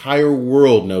 The entire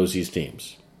world knows these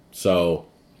teams. So,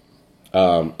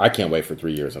 I can't wait for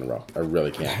 3 years in a row. I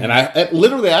really can't. And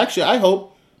I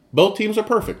hope both teams are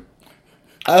perfect.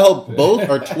 I hope both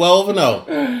are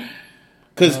 12-0.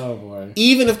 Because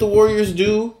even if the Warriors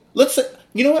do, let's say,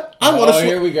 you know what? I want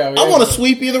to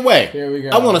sweep either way. Here we go.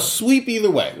 I want to sweep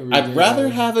either way. I'd rather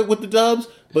have it with the Dubs,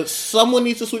 but someone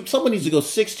needs to sweep. Someone needs to go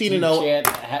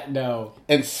 16-0. No.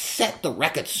 And set the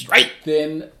record straight.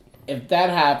 Then, if that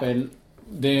happened,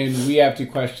 then we have to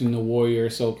question the Warrior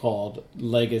so-called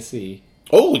legacy.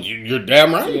 Oh, you're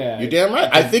damn right. Yeah. You're damn right.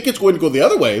 I think it's going to go the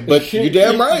other way, but you're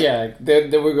damn right. Yeah, then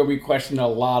we're going to be questioning a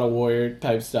lot of Warrior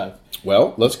type stuff.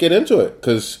 Well, let's get into it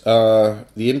because the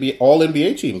NBA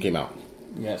All-NBA team came out.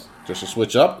 Yes. Just to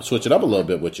switch it up a little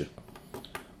bit with you.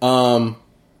 I'm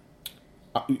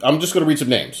just going to read some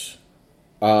names.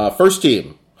 First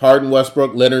team: Harden,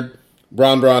 Westbrook, Leonard,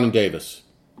 Braun, and Davis.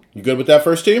 You good with that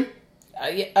first team?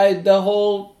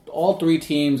 All three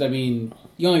teams, I mean,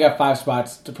 you only got 5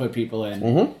 spots to put people in.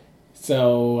 Mm-hmm.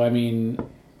 So, I mean,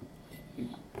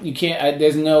 you can't,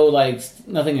 there's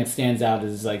nothing that stands out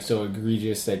as, so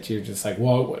egregious that you're just like,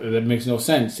 whoa, that makes no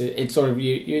sense. It's sort of,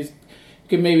 you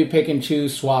can maybe pick and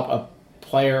choose, swap a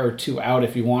player or two out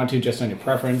if you want to, just on your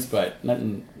preference, but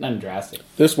nothing drastic.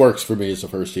 This works for me as the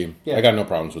first team. Yeah. I got no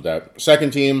problems with that.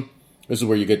 Second team, this is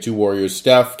where you get 2 Warriors: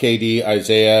 Steph, KD,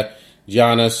 Isaiah,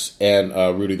 Giannis,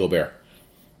 and Rudy Gobert.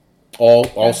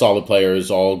 All solid players,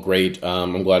 all great.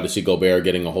 I'm glad to see Gobert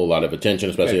getting a whole lot of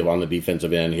attention, especially on the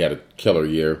defensive end. He had a killer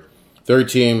year. Third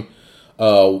team,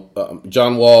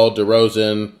 John Wall,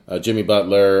 DeRozan, Jimmy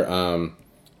Butler,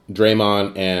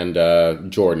 Draymond,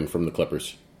 and Jordan from the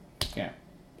Clippers. Yeah.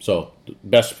 So,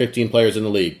 best 15 players in the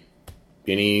league.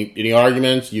 Any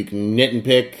arguments? You can nit and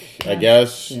pick, I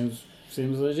guess.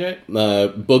 Seems legit.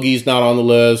 Boogie's not on the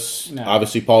list. No.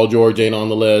 Obviously, Paul George ain't on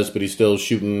the list, but he's still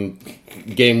shooting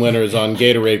game winners on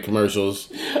Gatorade commercials.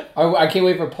 I can't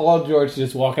wait for Paul George to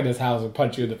just walk in his house and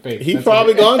punch you in the face. He's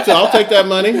probably going to. I'll take that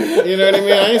money. You know what I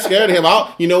mean? I ain't scared of him.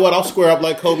 You know what? I'll square up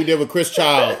like Kobe did with Chris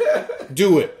Child.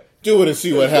 Do it and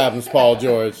see what happens, Paul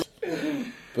George.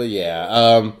 But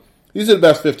yeah, these are the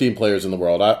best 15 players in the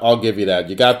world. I'll give you that.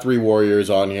 You got 3 Warriors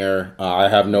on here. I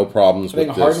have no problems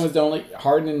with this.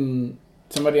 Harden and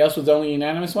somebody else was the only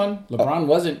unanimous one. LeBron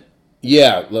wasn't.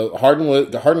 Yeah,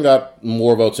 Harden got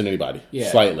more votes than anybody. Yeah.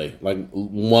 Slightly, like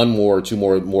 1 more, 2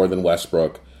 more than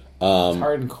Westbrook.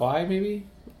 Harden, Kawhi maybe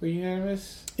were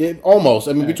unanimous. Almost.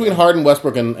 I mean, between Harden,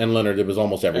 Westbrook, and Leonard, it was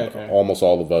almost almost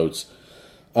all the votes.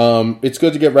 It's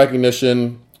good to get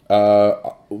recognition.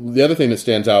 The other thing that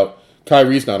stands out,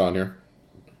 Kyrie's not on here.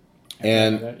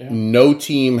 And no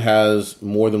team has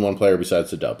more than 1 player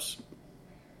besides the Dubs.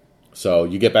 So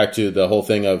you get back to the whole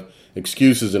thing of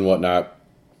excuses and whatnot.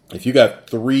 If you got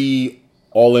 3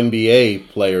 All-NBA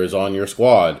players on your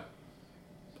squad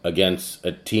against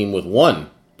a team with 1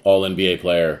 All-NBA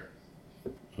player,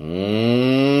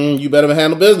 you better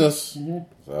handle business. Mm-hmm.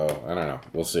 So, I don't know.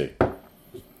 We'll see.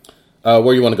 Where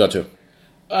do you want to go to?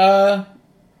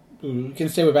 We can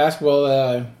stay with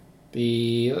basketball.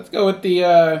 Let's go with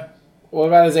what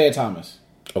about Isaiah Thomas?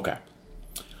 Okay.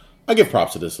 I give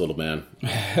props to this little man.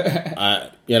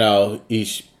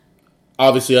 He's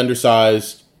obviously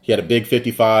undersized. He had a big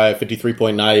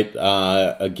 53-point night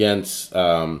against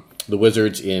the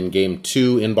Wizards in Game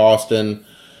 2 in Boston.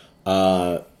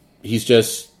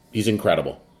 He's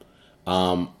incredible.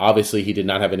 Obviously, he did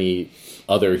not have any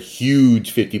other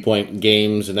huge 50-point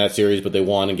games in that series, but they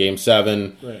won in Game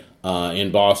 7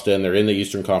 in Boston. They're in the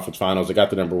Eastern Conference Finals. They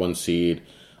got the number 1 seed.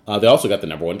 They also got the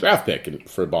number 1 draft pick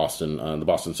for Boston, the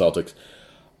Boston Celtics.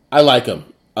 I like him.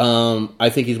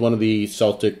 I think he's one of the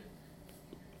Celtic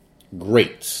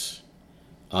greats.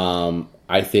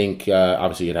 I think,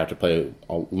 obviously, you'd have to play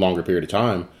a longer period of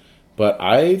time, but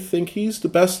I think he's the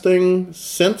best thing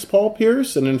since Paul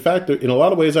Pierce. And in fact, in a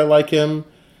lot of ways, I like him.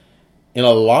 In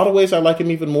a lot of ways, I like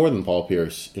him even more than Paul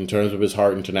Pierce in terms of his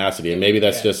heart and tenacity. And maybe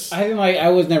that's just... I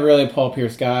was never really a Paul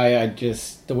Pierce guy.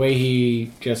 The way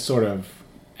he just sort of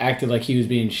acted like he was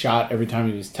being shot every time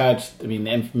he was touched. I mean,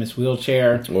 the infamous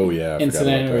wheelchair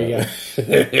incident where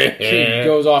he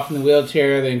goes off in the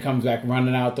wheelchair, then comes back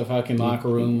running out the fucking locker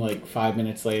room like 5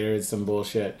 minutes later. It's some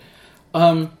bullshit.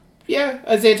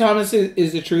 Isaiah Thomas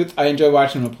is the truth. I enjoy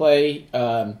watching him play.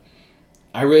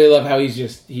 I really love how he's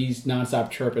nonstop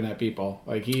chirping at people.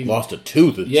 Like he lost a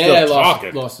tooth.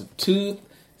 Lost a tooth.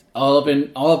 All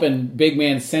up in big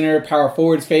man center, power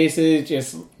forwards faces,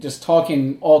 just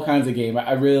talking all kinds of game.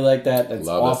 I really like that. That's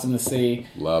awesome to see.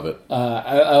 Love it.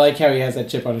 I like how he has that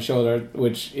chip on his shoulder,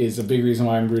 which is a big reason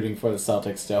why I'm rooting for the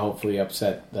Celtics to hopefully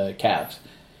upset the Cavs.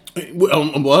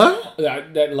 What?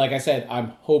 Like I said,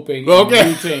 I'm hoping and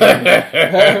rooting for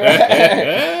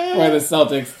the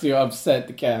Celtics to upset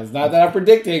the Cavs. Not that I'm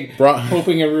predicting,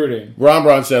 hoping and rooting.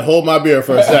 Bron said, "Hold my beer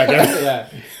for a second." Yeah,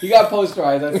 he got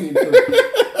posterized.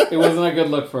 It wasn't a good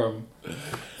look for him.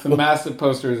 Some massive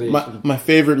posterization. My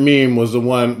favorite meme was the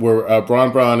one where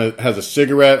Bron has a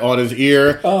cigarette on his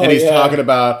ear, and he's talking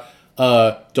about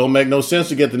don't make no sense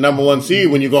to get the number 1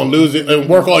 seed when you're going to lose it and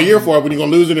work all year for it when you're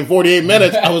going to lose it in 48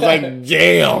 minutes. I was like,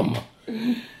 damn.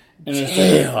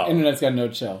 Internet's got no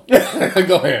chill. Go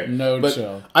ahead.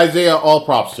 Chill. Isaiah, all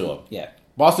props to him. Yeah.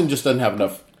 Boston just doesn't have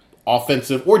enough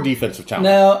offensive or defensive talent.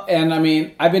 No, and I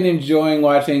mean, I've been enjoying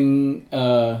watching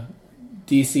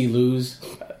DC lose.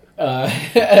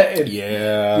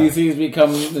 DC's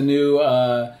become the new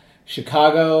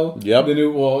Chicago. Yep. It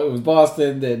was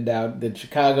Boston, then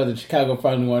Chicago. Then Chicago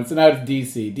finally won. So now it's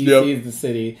DC. DC is the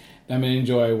city that I'm going to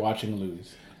enjoy watching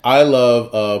lose. I love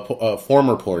a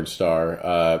former porn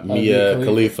star, Mia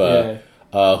Khalifa,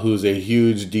 who's a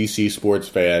huge DC sports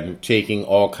fan, taking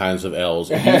all kinds of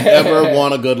L's. If you ever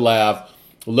want a good laugh,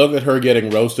 look at her getting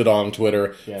roasted on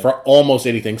Twitter for almost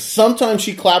anything. Sometimes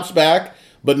she claps back,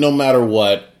 but no matter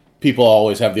what, people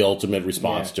always have the ultimate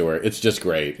response to her. It's just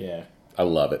great. Yeah. I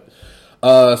love it.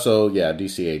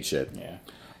 DC ate shit. Yeah.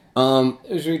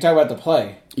 Should we talk about the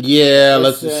play? Yeah,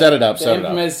 let's set it up. The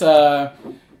infamous, the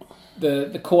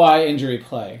Kawhi injury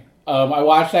play. I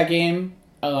watched that game.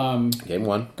 Game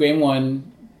one. Game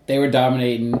one, they were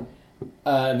dominating.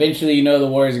 Eventually, the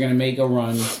Warriors are going to make a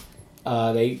run.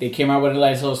 They came out with a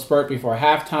nice little spurt before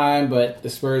halftime, but the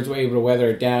Spurs were able to weather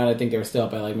it down. I think they were still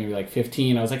up at maybe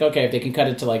 15. I was like, okay, if they can cut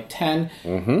it to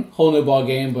 10, whole new ball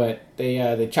game. But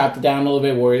they chopped it down a little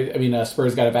bit.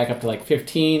 Spurs got it back up to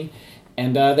 15,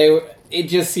 and it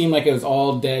just seemed like it was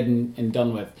all dead and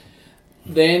done with.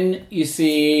 Then you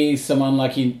see some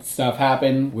unlucky stuff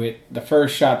happen with the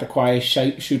first shot. The Kawhi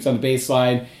shoots on the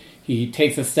baseline. He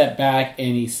takes a step back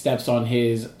and he steps on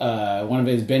his one of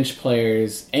his bench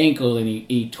players' ankle and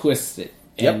he twists it.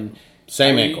 And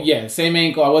same ankle. Yeah, same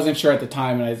ankle. I wasn't sure at the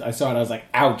time, and I saw it. I was like,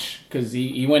 ouch, because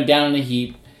he went down in a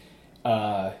heap.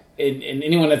 And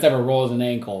anyone that's ever rolled an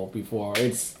ankle before,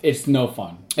 it's no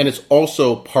fun. And it's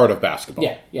also part of basketball.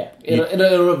 Yeah.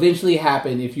 It'll eventually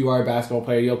happen if you are a basketball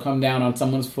player. You'll come down on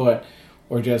someone's foot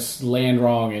or just land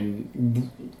wrong and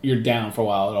you're down for a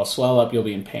while. It'll swell up. You'll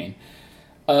be in pain.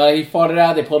 He fought it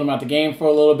out. They pulled him out the game for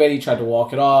a little bit. He tried to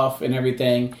walk it off and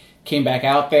everything. Came back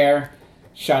out there,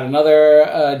 shot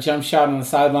another jump shot on the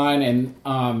sideline. And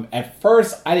at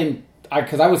first,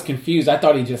 because I was confused. I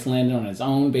thought he just landed on his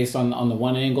own based on the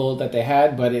one angle that they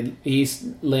had, but he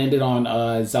landed on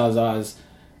Zaza's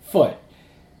foot.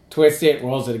 Twists it,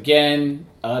 rolls it again.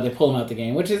 They pull him out the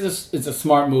game, which is it's a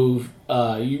smart move.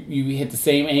 You hit the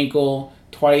same ankle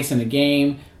twice in the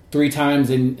game, 3 times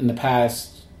in the past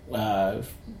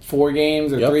 4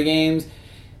 games or 3 games.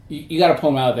 You got to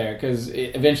pull him out there because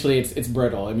eventually it's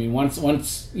brittle. I mean,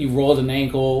 once you rolled an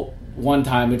ankle one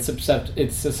time, it's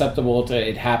susceptible to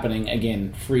it happening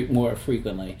again more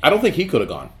frequently. I don't think he could have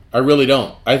gone. I really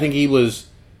don't. I think he was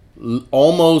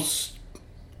almost...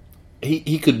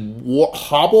 He could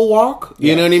hobble walk,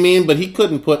 you know what I mean? But he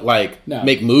couldn't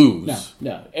make moves.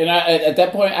 No. And at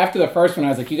that point, after the first one, I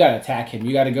was like, you got to attack him.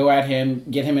 You got to go at him,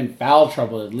 get him in foul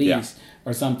trouble at least,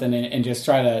 or something, and just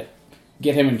try to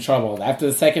get him in trouble. After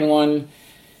the second one,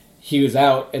 he was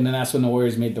out, and then that's when the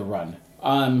Warriors made the run.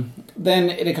 Then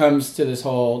it comes to this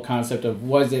whole concept of,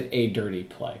 was it a dirty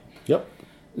play? Yep.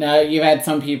 Now, you've had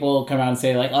some people come out and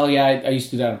say, oh yeah, I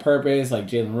used to do that on purpose, like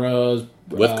Jalen Rose,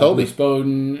 with Kobe, Bruce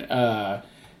Bowen.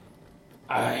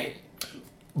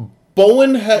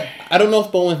 Bowen I don't know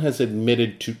if Bowen has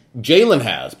admitted to... Jalen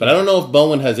has, but I don't know if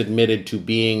Bowen has admitted to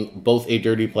being both a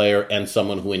dirty player and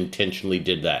someone who intentionally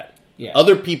did that. Yeah.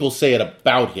 Other people say it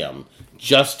about him,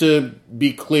 just to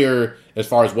be clear as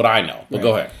far as what I know. But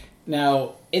go ahead.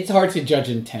 Now, it's hard to judge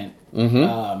intent.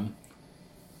 Mm-hmm.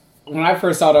 When I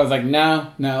first saw it, I was like,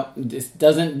 no, this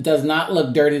does not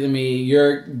look dirty to me.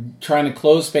 You're trying to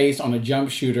close space on a jump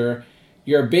shooter.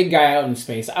 You're a big guy out in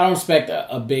space. I don't expect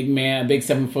a big man, a big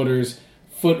 7-footer's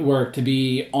footwork to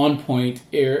be on point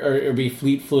or be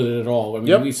fleet-footed at all. I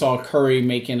mean, we saw Curry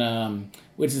making,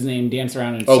 what's his name, dance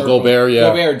around in circles. Gobert, yeah.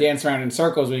 Gobert danced around in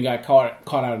circles when he got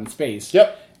caught out in space.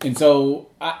 Yep. And so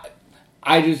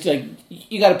I just,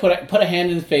 you got to put a hand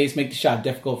in his face, make the shot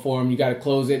difficult for him. You got to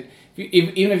close it.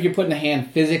 Even if you're putting a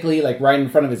hand physically, right in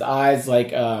front of his eyes,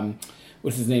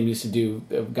 what's his name used to do?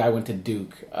 The guy went to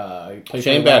Duke.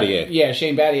 Shane Battier. Yeah,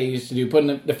 Shane Battier used to do,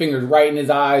 putting the fingers right in his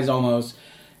eyes almost.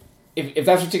 If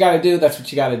that's what you got to do, that's what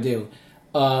you got to do.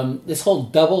 This whole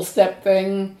double step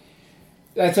thing,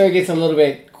 that's where it gets a little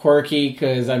bit quirky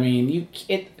because, I mean,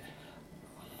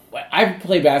 I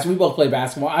play basketball. We both play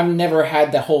basketball. I've never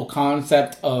had the whole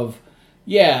concept of,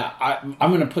 I'm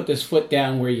going to put this foot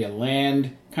down where you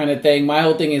land kind of thing. My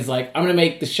whole thing is I'm going to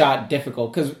make the shot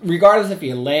difficult because regardless if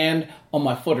you land on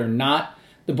my foot or not,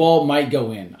 the ball might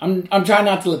go in. I'm trying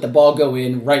not to let the ball go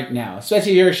in right now,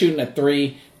 especially if you're shooting a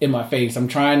 3 in my face. I'm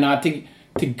trying not to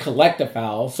collect a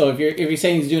foul. So if you're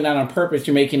saying he's doing that on purpose,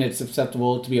 you're making it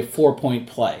susceptible to be a 4-point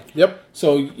play. Yep.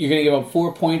 So you're going to give up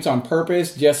 4 points on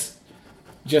purpose just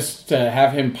to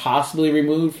have him possibly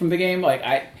removed from the game.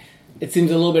 It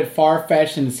seems a little bit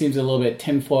far-fetched and it seems a little bit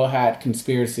tinfoil hat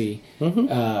conspiracy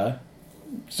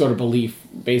sort of belief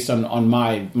based on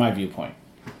my viewpoint.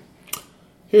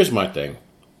 Here's my thing.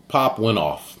 Pop went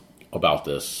off about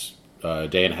this a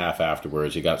day and a half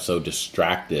afterwards. He got so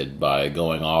distracted by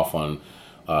going off on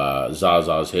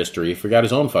Zaza's history. He forgot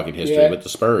his own fucking history with the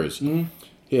Spurs.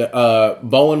 Mm-hmm. Yeah,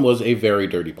 Bowen was a very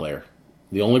dirty player.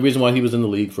 The only reason why he was in the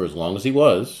league for as long as he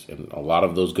was, and a lot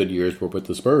of those good years were with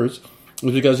the Spurs,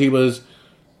 was because he was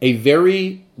a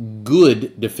very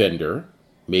good defender,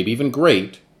 maybe even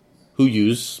great, who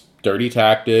used dirty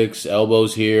tactics,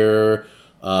 elbows here,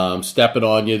 stepping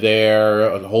on you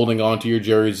there, holding onto your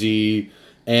jersey,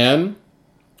 and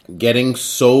getting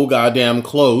so goddamn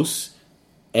close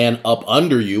and up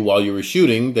under you while you were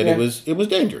shooting that it was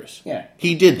dangerous. Yeah.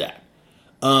 He did that.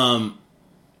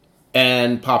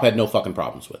 And Pop had no fucking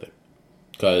problems with it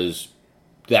because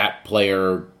that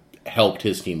player helped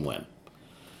his team win.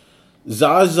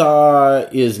 Zaza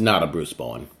is not a Bruce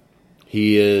Bowen.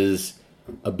 He is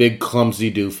a big,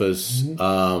 clumsy doofus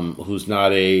who's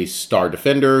not a star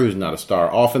defender, who's not a star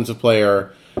offensive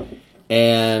player.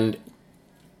 And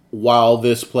while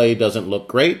this play doesn't look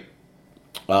great,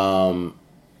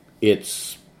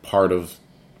 it's part of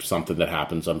something that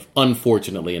happens,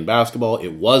 unfortunately, in basketball.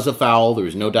 It was a foul.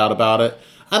 There's no doubt about it.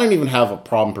 I don't even have a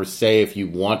problem per se if you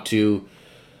want to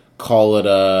call it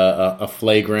a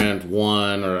flagrant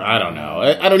one, or I don't know.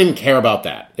 I don't even care about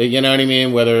that. You know what I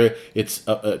mean? Whether it's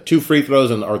 2 free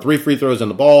throws or 3 free throws in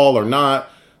the ball or not,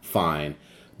 fine.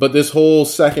 But this whole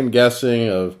second guessing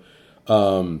of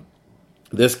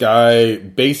this guy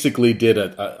basically did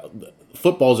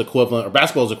football's equivalent or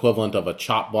basketball's equivalent of a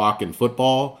chop block in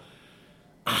football.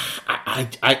 I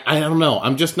don't know.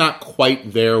 I'm just not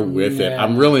quite there with it.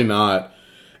 I'm really not.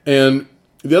 And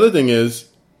the other thing is,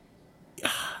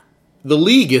 the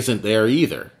league isn't there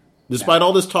either. Despite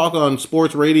all this talk on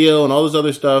sports radio and all this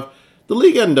other stuff, the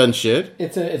league hasn't done shit.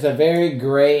 It's a very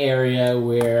gray area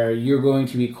where you're going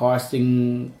to be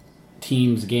costing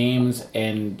teams games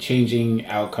and changing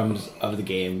outcomes of the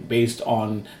game based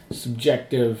on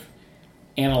subjective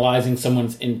analyzing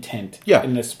someone's intent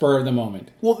in the spur of the moment.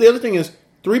 Well, the other thing is,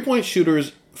 3-point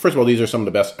shooters, first of all, these are some of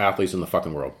the best athletes in the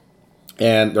fucking world.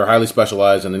 And they're highly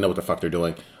specialized, and they know what the fuck they're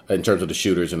doing in terms of the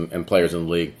shooters and players in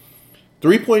the league.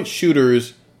 3-point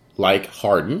shooters like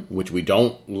Harden, which we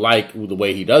don't like the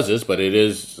way he does this, but it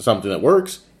is something that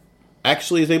works,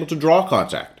 actually is able to draw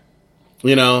contact.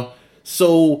 You know?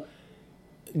 So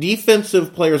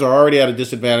defensive players are already at a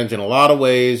disadvantage in a lot of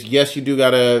ways. Yes, you do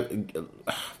got to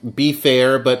be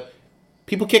fair, but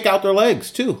people kick out their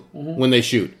legs, too, when they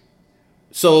shoot.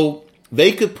 So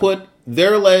they could put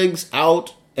their legs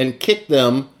out and kick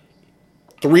them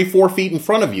 3-4 feet in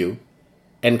front of you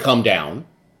and come down,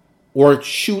 or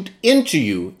shoot into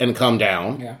you and come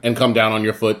down, and come down on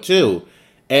your foot too.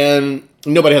 And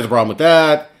nobody has a problem with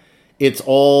that. It's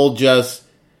all just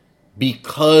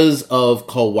because of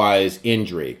Kawhi's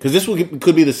injury. Because this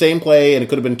could be the same play, and it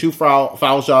could have been 2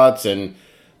 foul shots, and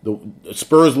the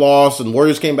Spurs lost, and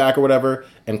Warriors came back or whatever,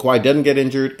 and Kawhi doesn't get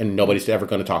injured, and nobody's ever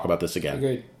going to talk about this again.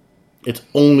 Agreed. It's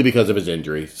only because of his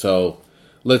injury. So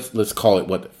let's call it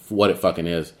what it fucking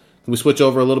is. Can we switch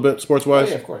over a little bit sports-wise?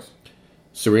 Oh, yeah, of course.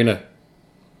 Serena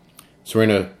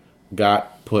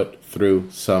got put through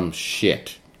some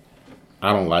shit.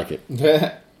 I don't like it.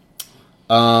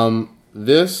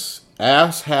 This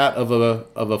asshat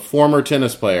of a former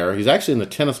tennis player. He's actually in the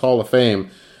Tennis Hall of Fame.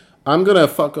 I'm gonna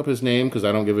fuck up his name because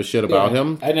I don't give a shit about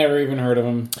him. I never even heard of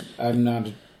him. I'm not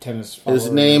a tennis follower.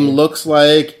 His name looks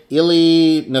like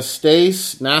Ili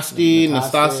Nastase,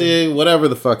 whatever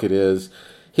the fuck it is.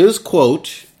 His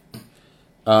quote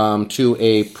to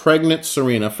a pregnant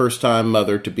Serena, first-time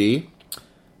mother-to-be,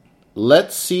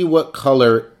 "Let's see what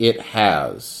color it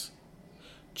has.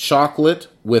 Chocolate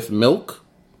with milk."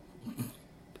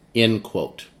 End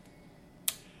quote.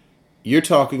 You're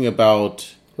talking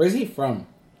about... Where's he from?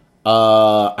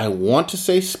 I want to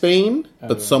say Spain,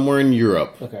 but somewhere in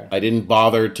Europe. Okay. I didn't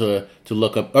bother to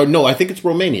look up... Oh, no, I think it's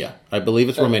Romania. I believe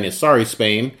it's Romania. Sorry,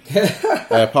 Spain.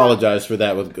 I apologize for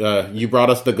that. With you brought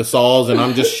us the Gasols, and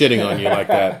I'm just shitting on you like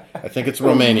that. I think it's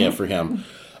Romania for him.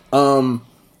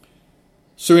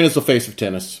 Serena's the face of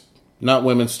tennis. Not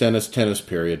women's tennis, tennis,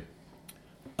 period.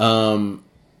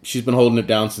 She's been holding it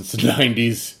down since the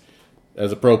 90s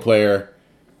as a pro player.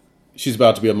 She's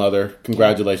about to be a mother.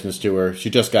 Congratulations to her. She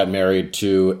just got married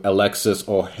to Alexis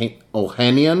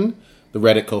Ohanian, the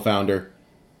Reddit co-founder.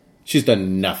 She's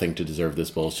done nothing to deserve this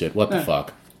bullshit. What the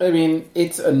fuck? I mean,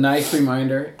 it's a nice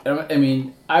reminder. I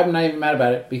mean, I'm not even mad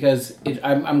about it because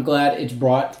I'm glad it's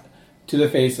brought to the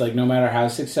face. Like, no matter how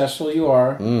successful you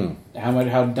are,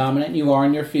 how dominant you are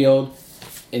in your field,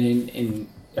 and in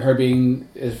her being,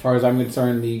 as far as I'm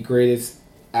concerned, the greatest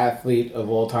athlete of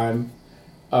all time.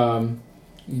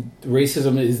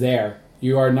 Racism is there.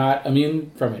 You are not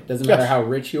immune from it. Doesn't matter how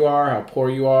rich you are, how poor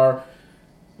you are,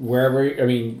 wherever. I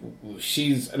mean,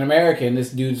 she's an American. This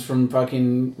dude's from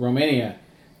fucking Romania.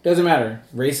 Doesn't matter.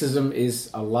 Racism is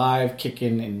alive,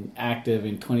 kicking, and active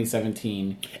in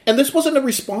 2017. And this wasn't a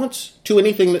response to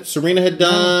anything that Serena had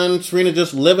done. No. Serena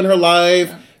just living her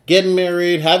life, getting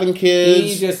married, having kids.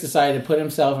 He just decided to put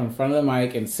himself in front of the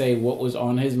mic and say what was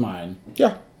on his mind.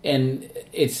 Yeah. And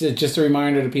it's just a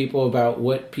reminder to people about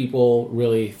what people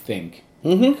really think.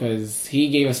 Because he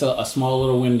gave us a small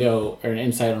little window or an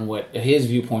insight on what his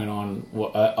viewpoint on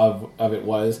of it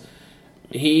was.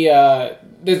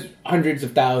 There's hundreds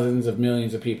of thousands of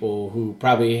millions of people who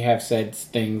probably have said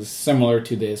things similar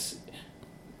to this,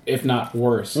 if not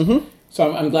worse.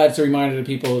 So I'm glad it's a reminder to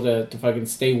people to fucking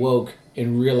stay woke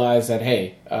and realize that,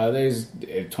 hey, there's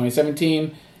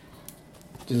 2017,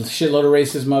 there's a shitload of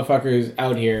racist motherfuckers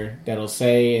out here that'll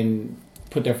say and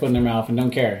put their foot in their mouth and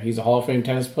don't care. He's a Hall of Fame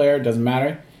tennis player, doesn't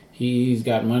matter. He's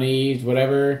got money,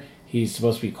 whatever. He's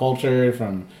supposed to be cultured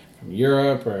from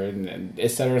Europe or et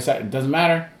cetera, et cetera. It doesn't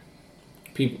matter.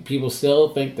 People still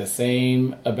think the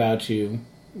same about you.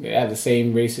 They have the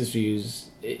same racist views.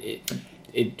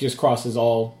 It just crosses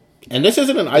all. And this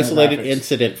isn't an isolated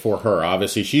incident for her.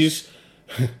 Obviously, she's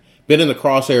been in the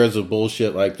crosshairs of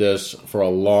bullshit like this for a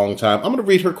long time. I'm going to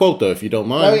read her quote, though, if you don't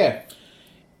mind. Oh, yeah.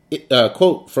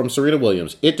 Quote from Serena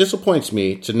Williams. "It disappoints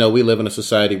me to know we live in a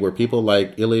society where people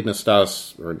like Ilie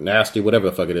Nastas, or Nasty, whatever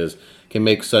the fuck it is, can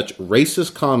make such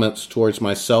racist comments towards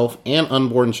myself and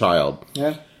unborn child.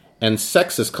 Yeah. And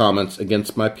sexist comments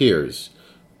against my peers."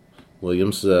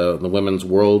 Williams, the women's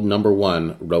world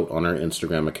 #1, wrote on her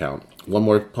Instagram account. One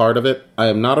more part of it. "I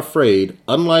am not afraid,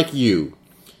 unlike you.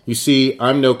 You see,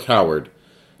 I'm no coward.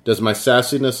 Does my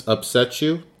sassiness upset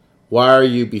you? Why are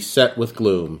you beset with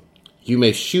gloom? You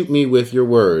may shoot me with your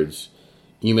words.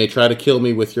 You may try to kill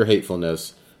me with your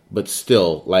hatefulness. But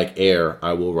still, like air,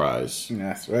 I will rise."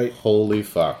 That's right. Holy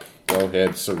fuck. Go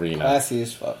ahead, Serena. Classy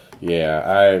as fuck.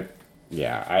 I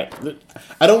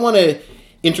don't want to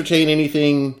entertain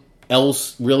anything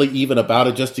else really even about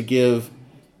it, just to give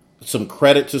some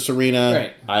credit to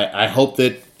Serena. Right. I hope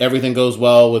that everything goes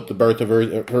well with the birth of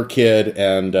her kid,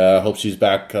 and hope she's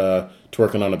back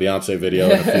twerking on a Beyonce video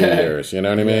in a few years. You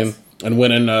know what I mean? And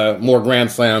winning more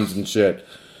Grand Slams and shit.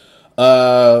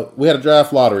 We had a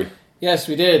draft lottery. Yes,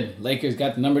 we did. Lakers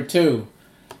got the number 2.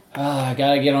 I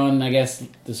gotta get on, I guess,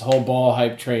 this whole ball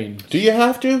hype train. Do you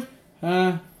have to?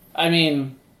 I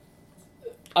mean,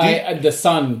 the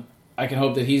son, I can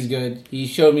hope that he's good. He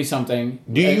showed me something.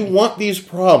 Do you want these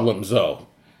problems, though?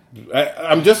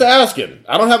 I'm just asking.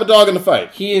 I don't have a dog in the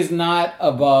fight. He is not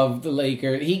above the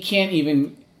Lakers. He can't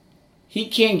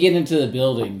get into the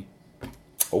building.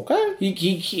 Okay.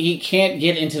 He can't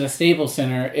get into the Staples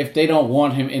Center if they don't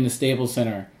want him in the Staples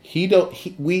Center.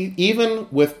 We even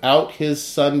without his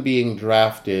son being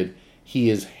drafted, he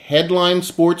is headline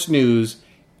sports news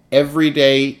every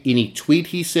day. Any tweet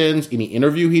he sends, any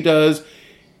interview he does,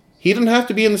 he doesn't have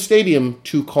to be in the stadium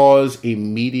to cause a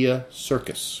media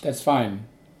circus. That's fine.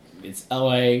 It's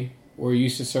LA. We're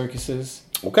used to circuses.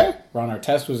 Okay. Ron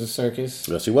Artest was a circus.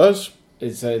 Yes, he was.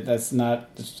 That's not.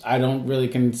 I don't really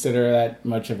consider that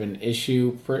much of an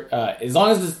issue. As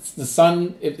long as the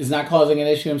son is not causing an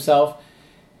issue himself,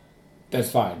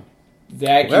 that's fine.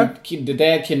 The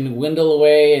dad can dwindle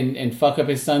away and fuck up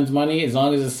his son's money as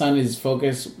long as the son is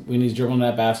focused when he's dribbling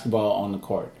that basketball on the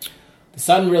court. The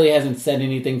son really hasn't said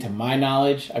anything to my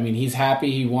knowledge. I mean, he's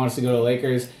happy. He wants to go to the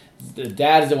Lakers. The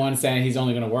dad is the one saying he's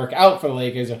only going to work out for the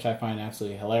Lakers, which I find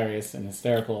absolutely hilarious and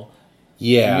hysterical.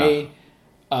 Yeah. To me.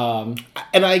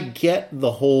 And I get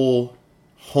the whole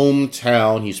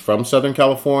hometown. He's from Southern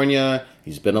California.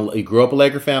 He grew up a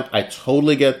Laker fan. I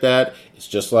totally get that. It's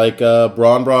just like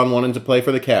Bron wanting to play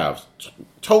for the Cavs.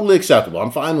 Totally acceptable.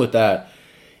 I'm fine with that.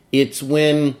 It's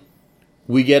when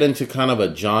we get into kind of a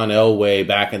John Elway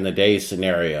back in the day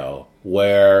scenario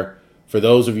where, for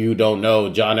those of you who don't know,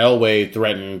 John Elway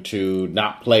threatened to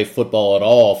not play football at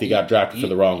all if he got drafted for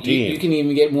the wrong team. You can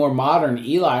even get more modern.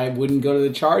 Eli wouldn't go to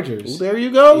the Chargers. Well, there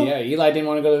you go. Yeah, Eli didn't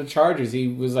want to go to the Chargers. He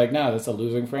was like, no, that's a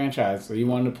losing franchise. So he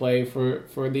wanted to play for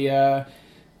the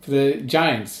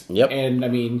Giants. Yep. And, I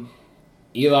mean,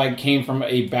 Eli came from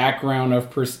a background of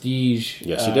prestige.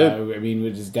 Yes, he did. I mean,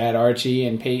 with his dad, Archie,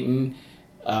 and Peyton.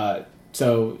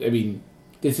 So, I mean,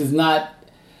 this is not...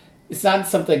 It's not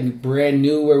something brand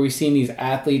new where we've seen these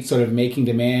athletes sort of making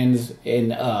demands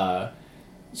and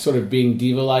sort of being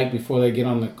diva-like before they get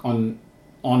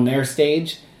on their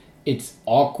stage. It's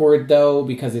awkward, though,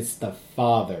 because it's the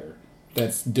father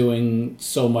that's doing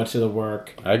so much of the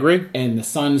work. I agree. And the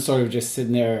son's sort of just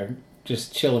sitting there,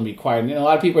 just chilling, be quiet. And a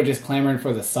lot of people are just clamoring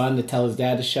for the son to tell his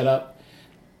dad to shut up.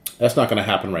 That's not going to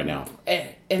happen right now.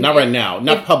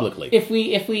 Not publicly. If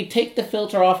we take the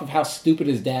filter off of how stupid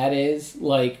his dad is,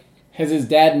 like... Has his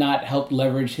dad not helped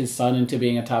leverage his son into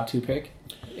being a top 2 pick?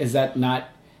 Is that not?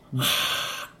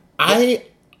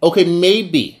 Okay,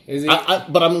 maybe. Is he?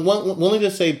 But I'm willing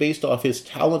to say, based off his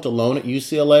talent alone at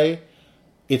UCLA,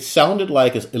 it sounded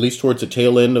like, at least towards the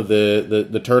tail end of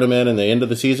the tournament and the end of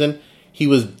the season, he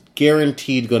was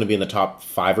guaranteed going to be in the top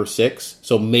 5 or 6.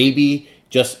 So maybe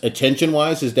just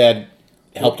attention-wise, his dad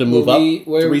helped him move up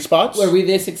 3 spots. Were we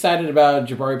this excited about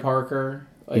Jabari Parker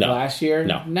last year?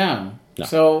 No.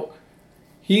 So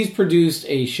he's produced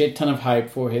a shit ton of hype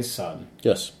for his son.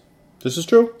 Yes, this is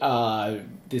true.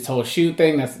 This whole shoot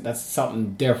thing, that's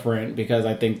something different because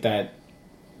I think that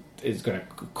is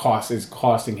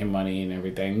costing him money and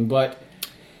everything. But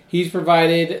he's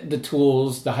provided the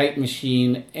tools, the hype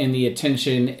machine, and the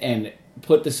attention, and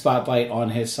put the spotlight on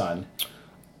his son.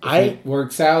 If it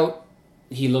works out,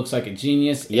 he looks like a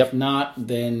genius. Yep. If not,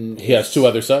 then he has 2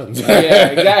 other sons. Yeah,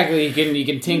 exactly. He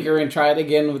can tinker and try it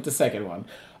again with the second one.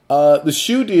 The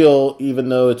shoe deal, even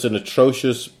though it's an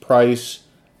atrocious price,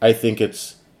 I think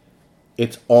it's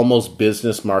almost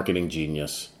business marketing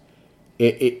genius.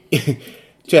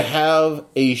 To have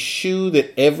a shoe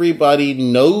that everybody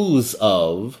knows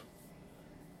of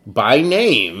by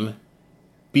name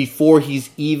before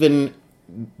he's even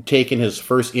taken his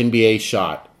first NBA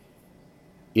shot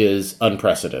is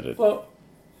unprecedented. Well,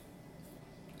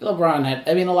 LeBron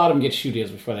a lot of them get shoe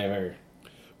deals before they ever.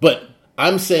 But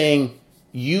I'm saying,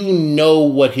 you know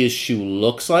what his shoe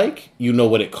looks like, you know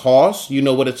what it costs, you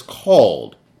know what it's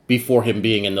called before him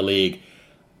being in the league.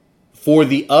 For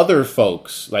the other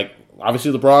folks, like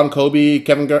obviously LeBron, Kobe,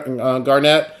 Kevin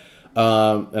Garnett,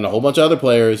 and a whole bunch of other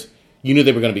players, you knew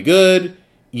they were going to be good.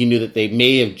 You knew that they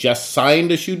may have just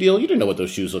signed a shoe deal. You didn't know what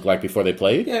those shoes looked like before they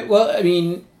played. Yeah, well,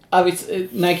 obviously,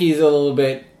 Nike's a little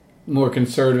bit more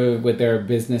conservative with their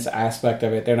business aspect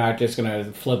of it. They're not just going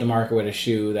to flood the market with a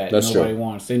shoe that nobody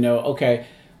wants. They know, okay,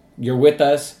 you're with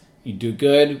us, you do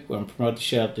good, we're going to promote the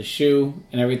shit out the shoe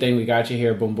and everything, we got you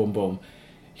here, boom, boom, boom.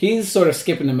 He's sort of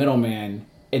skipping the middleman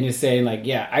and just saying, like,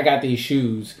 yeah, I got these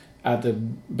shoes out the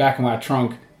back of my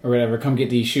trunk or whatever, come get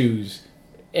these shoes.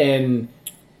 And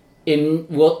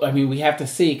we have to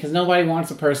see, because nobody wants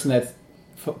a person that's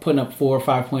putting up 4 or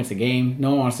 5 points a game.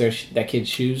 No one wants that kid's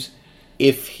shoes.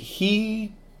 If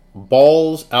he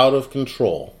balls out of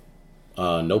control,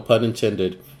 no pun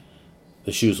intended,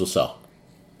 the shoes will sell.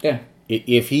 Yeah.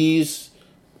 If he's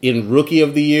in Rookie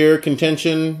of the Year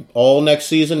contention all next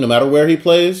season, no matter where he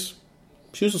plays,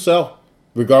 shoes will sell.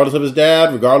 Regardless of his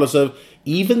dad, regardless of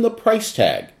even the price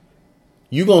tag.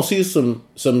 You're going to see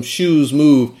some shoes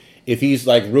move if he's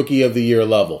like Rookie of the Year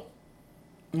level.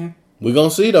 Yeah. We're going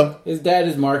to see, though. His dad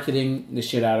is marketing the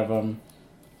shit out of him.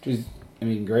 Which is,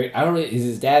 great. Is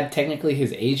his dad technically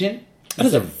his agent? That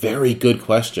is a very good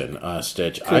question,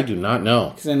 Stitch. I do not know.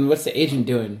 Because then what's the agent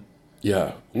doing?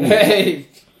 Yeah. They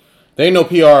ain't no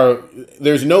PR.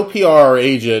 There's no PR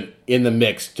agent in the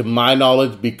mix, to my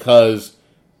knowledge, because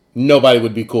nobody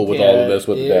would be cool with all of this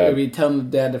with the dad. Would be telling the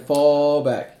dad to fall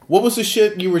back. What was the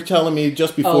shit you were telling me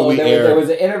just before we aired? There was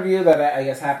an interview that I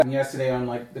guess happened yesterday on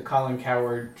like the Colin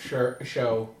Cowherd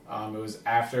show. It was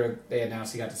after they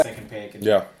announced he got the second pick. And,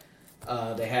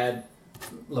 they had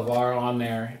LeVar on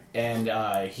there, and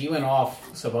he went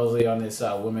off supposedly on this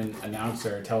woman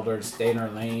announcer, told her to stay in her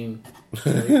lane.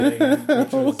 And everything,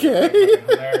 which was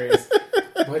hilarious.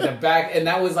 But and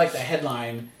that was like the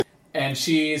headline. And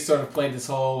she sort of played this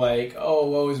whole like, "Oh,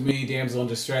 woe is me, damsel in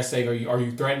distress," saying, "Are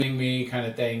you threatening me?" kind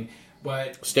of thing.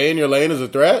 But stay in your lane is a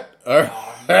threat.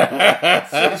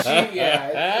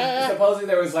 Supposedly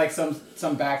there was like some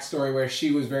backstory where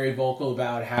she was very vocal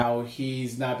about how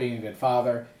he's not being a good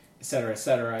father, etc.,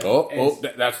 etc.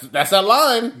 That's that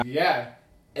line. Yeah,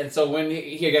 and so when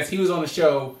I guess he was on the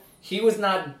show, he was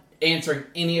not answering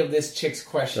any of this chick's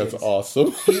questions. That's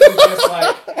awesome. He was just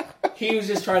like. He was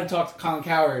just trying to talk to Colin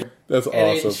Cowherd. That's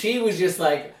awesome. And she was just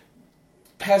like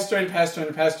pestering.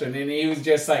 And he was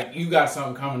just like, you got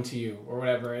something coming to you or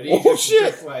whatever. And he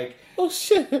just like, oh,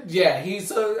 shit. Yeah, he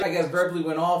I guess verbally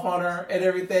went off on her and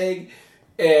everything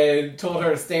and told her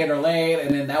to stay in her lane.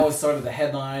 And then that was sort of the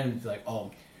headline. Like,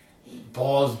 oh,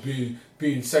 balls being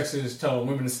sexist, telling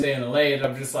women to stay in the lane. And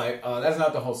I'm just like, that's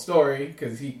not the whole story,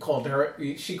 because she called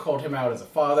him out as a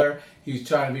father. He was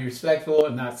trying to be respectful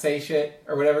and not say shit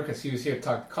or whatever, because he was here to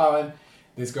talk to Colin.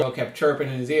 This girl kept chirping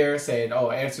in his ear, saying,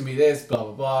 "Oh, answer me this, blah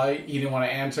blah blah." He didn't want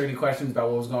to answer any questions about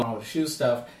what was going on with the shoe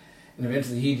stuff, and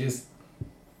eventually he just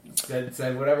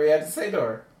said whatever he had to say to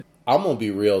her. I'm gonna be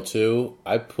real too.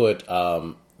 I put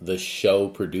the show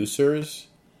producers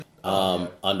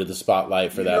under the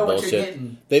spotlight for that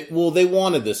bullshit. They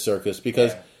wanted this circus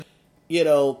because you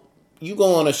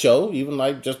go on a show, even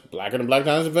like just Blacker Than Black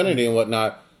Times Infinity and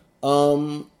whatnot.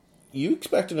 You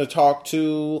expecting to talk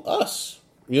to us.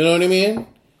 You know what I mean?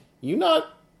 You're not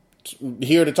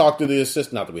here to talk to the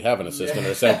assistant. Not that we have an assistant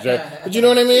or a secretary, but you know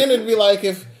what I mean? It'd be like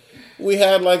if we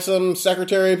had like some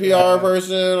secretary PR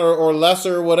person or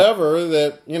lesser whatever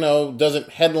that, you know, doesn't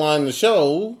headline the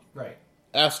show. Right.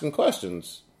 Asking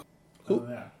questions.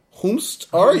 Yeah. Whomst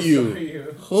are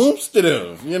you?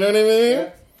 Whomstitive. You know what I mean? Yeah.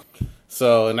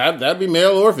 So, and that'd be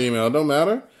male or female. Don't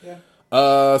matter.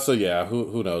 Yeah. So yeah,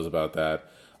 who knows about that?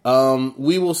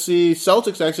 We will see.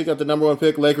 Celtics actually got the number 1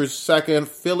 pick. Lakers second.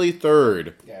 Philly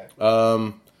third.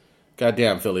 Yeah.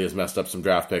 Goddamn, Philly has messed up some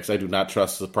draft picks. I do not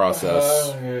trust the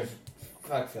process.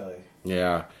 Fuck Philly.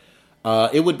 Yeah.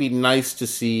 It would be nice to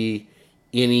see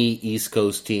any East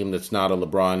Coast team that's not a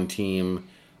LeBron team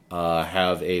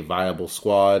have a viable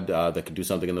squad that could do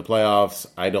something in the playoffs.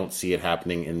 I don't see it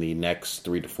happening in the next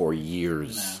 3 to 4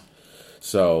 years. No.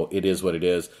 So it is what it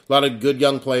is. A lot of good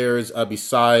young players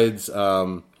besides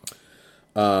Lonzo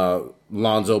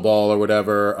Ball or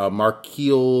whatever.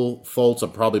 Markelle Fultz.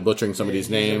 I'm probably butchering some of these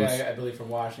names. I believe from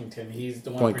Washington. He's the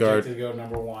one Point projected guard. to go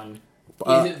number 1.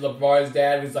 LeVar's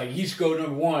dad was like, he should go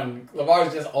number 1.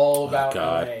 LeVar's just all about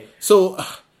LA. So,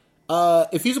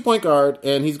 if he's a point guard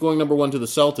and he's going number 1 to the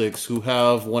Celtics, who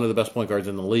have one of the best point guards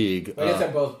in the league. I guess they're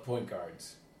both point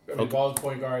guards. I mean, Okay. Ball's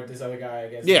point guard. This other guy, I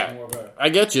guess, Yeah, is more of a... I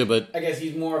get you, but I guess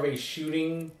he's more of a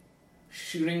shooting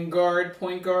guard,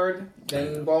 point guard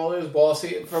than Ball is. Ball,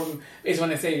 from basically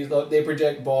when I say they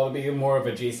project Ball to be more of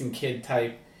a Jason Kidd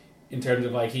type in terms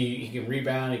of like he can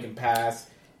rebound, he can pass,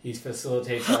 he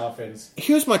facilitates offense.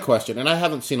 here's my question, and I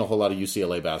haven't seen a whole lot of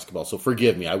UCLA basketball, so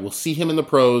forgive me. I will see him in the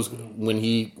pros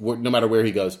no matter where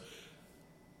he goes.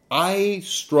 I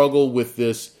struggle with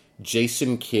this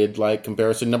Jason Kidd-like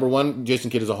comparison. Number 1, Jason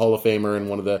Kidd is a Hall of Famer and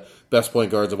one of the best point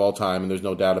guards of all time, and there's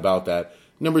no doubt about that.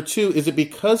 Number 2, is it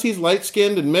because he's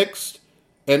light-skinned and mixed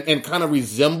and kind of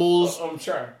resembles... I'm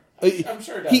sure. I'm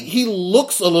sure it does. He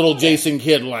looks a little Jason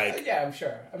Kidd-like. Yeah, I'm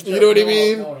sure. You know what I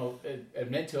mean? No one will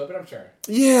admit to it, but I'm sure.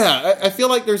 Yeah, I feel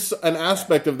like there's an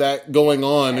aspect of that going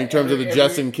on in terms of the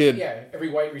Jason Kidd. Yeah, every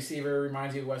white receiver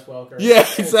reminds you of Wes Welker. Yeah,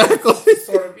 exactly.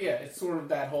 It's sort of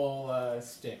that whole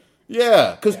stick.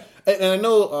 Yeah, because and I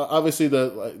know obviously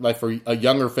like for a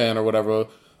younger fan or whatever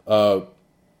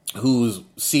who's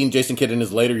seen Jason Kidd in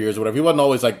his later years or whatever, he wasn't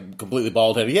always like completely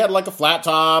bald headed. He had like a flat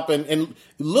top and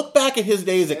look back at his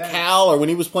days at Cal or when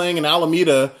he was playing in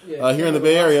Alameda here in the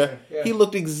Bay Area. Yeah. He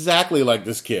looked exactly like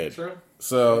this kid. True.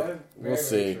 So we'll very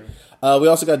see. true. We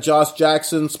also got Josh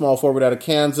Jackson, small forward out of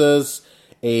Kansas.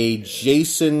 A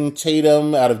Jason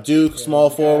Tatum out of Duke, small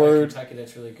forward. Kentucky,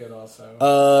 that's really good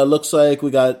also. Looks like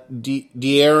we got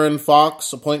De'Aaron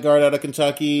Fox, a point guard out of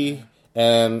Kentucky,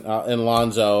 and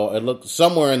Lonzo. It looks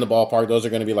somewhere in the ballpark. Those are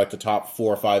going to be like the top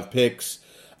 4 or 5 picks.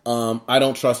 I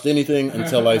don't trust anything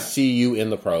until I see you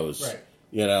in the pros. Right.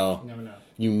 You know? Never know.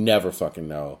 You never fucking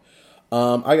know.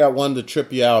 I got one to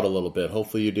trip you out a little bit.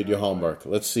 Hopefully you did your homework.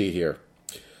 Let's see here.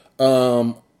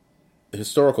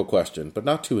 Historical question, but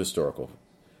not too historical.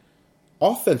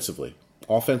 Offensively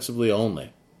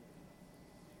only.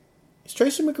 Is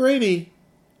Tracy McGrady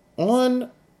on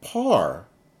par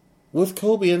with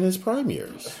Kobe in his prime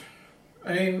years?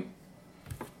 I mean,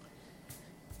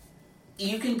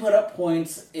 you can put up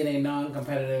points in a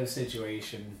non-competitive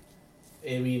situation.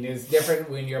 I mean, it's different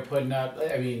when you're putting up...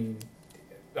 I mean,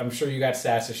 I'm sure you got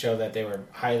stats to show that they were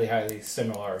highly, highly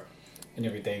similar and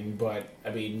everything, but,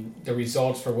 I mean, the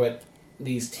results for what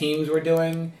these teams were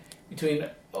doing between...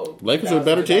 Lakers are a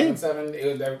better team.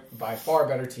 It was by far a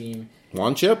better team.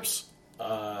 Won chips.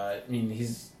 I mean,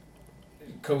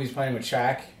 Kobe's playing with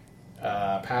Shaq,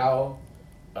 Powell.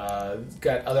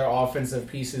 Got other offensive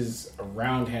pieces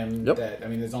around him. Yep. That I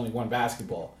mean, there's only one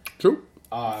basketball. True.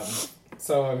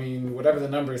 So I mean, whatever the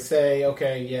numbers say,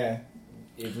 okay, yeah.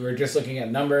 If we were just looking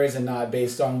at numbers and not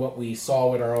based on what we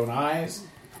saw with our own eyes,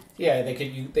 yeah, they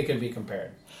could be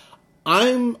compared.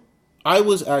 I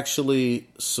was actually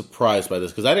surprised by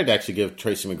this because I didn't actually give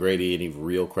Tracy McGrady any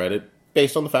real credit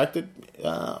based on the fact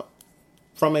that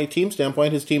from a team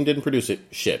standpoint, his team didn't produce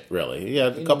shit, really. He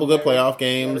had a couple good playoff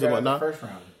games and whatnot. First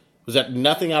round. Was that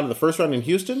nothing out of the first round in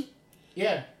Houston?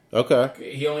 Yeah.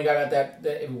 Okay. He only got at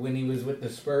that when he was with the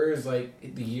Spurs,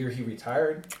 like the year he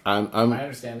retired. I'm my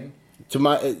understanding.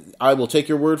 I will take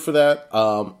your word for that.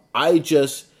 I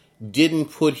just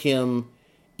didn't put him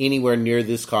anywhere near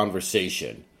this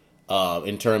conversation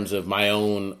in terms of my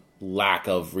own lack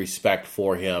of respect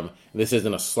for him. This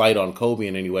isn't a slight on Kobe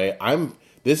in any way.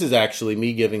 This is actually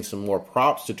me giving some more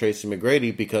props to Tracy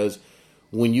McGrady because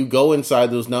when you go inside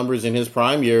those numbers in his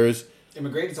prime years, And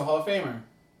McGrady's a Hall of Famer.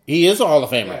 He is a Hall of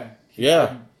Famer.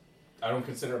 Yeah. I don't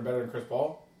consider him better than Chris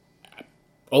Paul.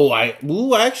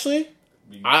 Actually,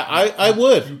 I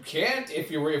would. You can't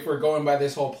if we're going by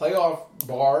this whole playoff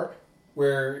bar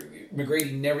where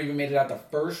McGrady never even made it out the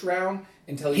first round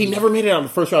until he never made it out of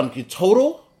the first round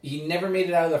total. He never made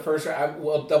it out of the first round.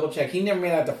 Well, double check. He never made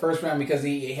it out the first round because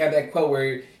he had that quote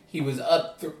where he was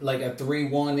up like a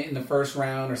 3-1 in the first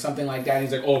round or something like that. And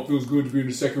he's like, "Oh, it feels good to be in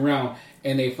the second round,"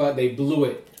 and they blew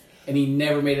it, and he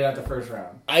never made it out the first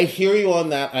round. I hear you on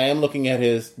that. I am looking at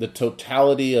the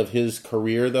totality of his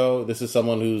career, though. This is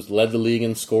someone who's led the league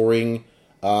in scoring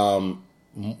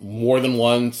more than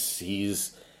once.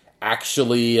 He's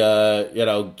actually,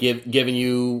 giving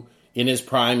you in his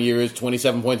prime years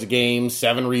 27 points a game,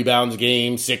 7 rebounds a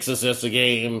game, 6 assists a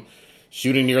game,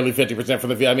 shooting nearly 50% from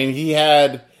the field. I mean, he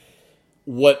had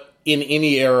what in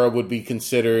any era would be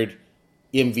considered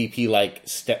MVP-like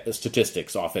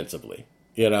statistics offensively.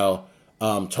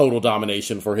 Total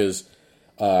domination for his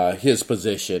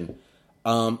position.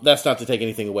 That's not to take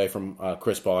anything away from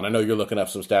Chris Paul, and I know you're looking up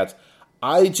some stats.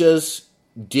 I just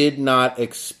did not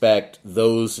expect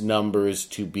those numbers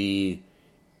to be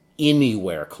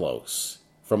anywhere close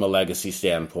from a legacy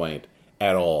standpoint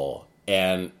at all.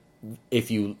 And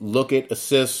if you look at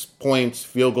assists, points,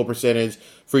 field goal percentage,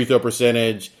 free throw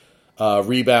percentage,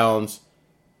 rebounds,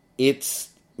 it's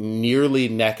nearly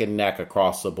neck and neck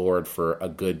across the board for a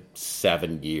good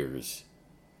 7 years.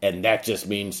 And that just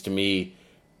means to me,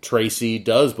 Tracy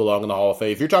does belong in the Hall of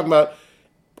Fame. If you're talking about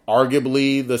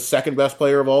arguably the second best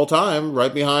player of all time,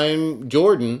 right behind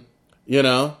Jordan,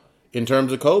 in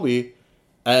terms of Kobe,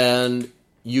 and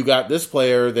you got this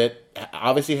player that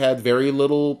obviously had very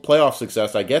little playoff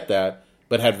success, I get that,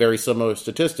 but had very similar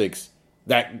statistics,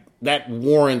 that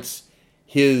warrants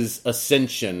his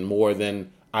ascension more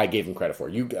than I gave him credit for.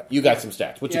 You got some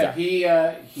stats. What you got? He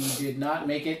did not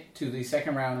make it to the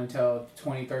second round until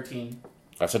 2013.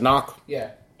 That's a knock.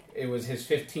 Yeah. It was his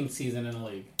 15th season in the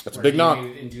league. That's a big knock. He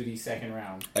made it into the second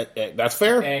round. That's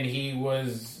fair. And he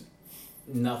was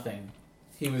nothing.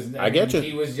 I get you.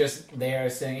 He was just there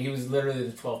saying he was literally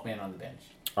the 12th man on the bench.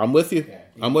 I'm with you. Yeah,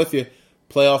 I'm with you.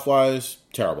 Playoff wise,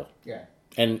 terrible. Yeah.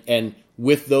 And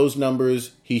with those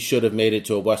numbers, he should have made it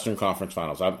to a Western Conference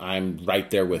Finals. I'm right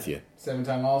there with you.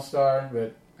 7-time All-Star,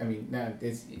 but I mean,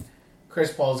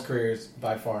 Chris Paul's career is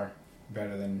by far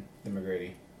better than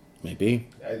McGrady. Maybe.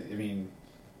 I mean,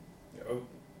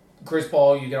 Chris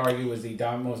Paul, you can argue, was the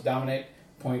most dominant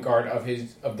point guard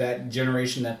of that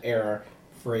generation, that era,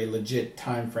 for a legit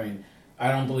time frame.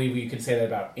 I don't believe you can say that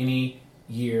about any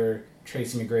year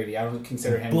Tracy McGrady. I don't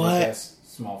consider him the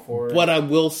best small forward. What I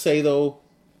will say, though,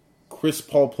 Chris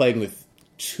Paul playing with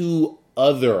 2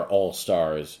 other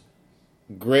All-Stars.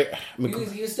 Great.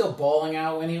 He was still balling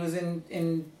out when he was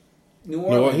in New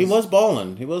Orleans. He was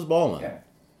balling. Yeah.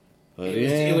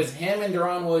 It was him and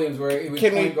Deron Williams where it was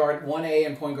point guard 1A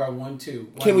and point guard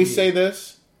 1-2. Can we say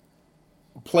this?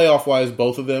 Playoff-wise,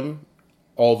 both of them,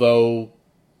 although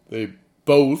they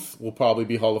both will probably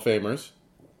be Hall of Famers,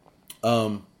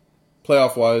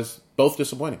 playoff-wise, both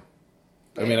disappointing.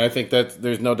 I mean, I think that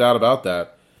there's no doubt about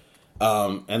that.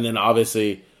 And then,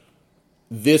 obviously,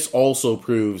 this also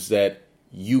proves that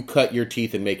you cut your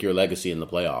teeth and make your legacy in the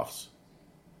playoffs.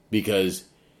 Because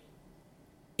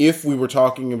if we were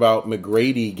talking about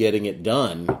McGrady getting it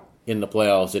done in the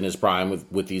playoffs in his prime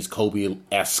with these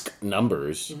Kobe-esque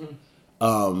numbers,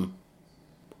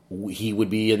 he would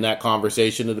be in that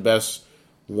conversation of the best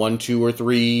 1, 2, or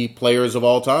 3 players of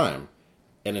all time.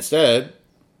 And instead,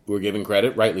 we're giving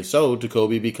credit, rightly so, to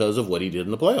Kobe because of what he did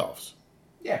in the playoffs.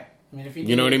 Yeah. I mean, if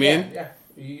you know what I mean? Yeah.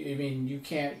 You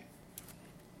can't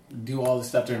do all this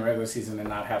stuff during regular season and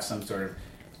not have some sort of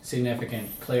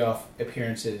significant playoff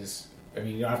appearances. I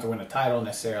mean, you don't have to win a title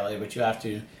necessarily, but you have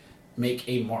to make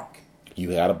a mark.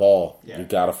 You got a ball. Yeah. You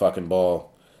got a fucking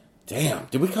ball. Damn.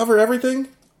 Did we cover everything?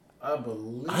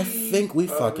 I think we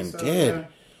fucking did. Yeah.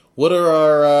 What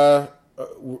are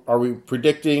are we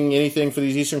predicting anything for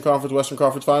these Eastern Conference, Western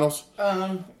Conference Finals?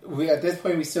 At this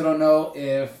point, we still don't know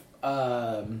if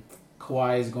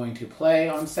Kawhi is going to play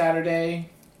on Saturday.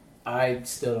 I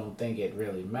still don't think it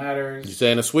really matters. You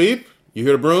saying a sweep? You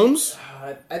hear the brooms?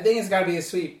 I think it's got to be a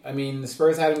sweep. I mean, the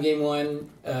Spurs had him game 1.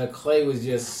 Clay was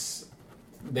just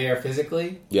there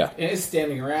physically. Yeah. And it's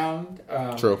standing around.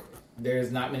 True.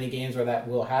 There's not many games where that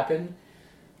will happen.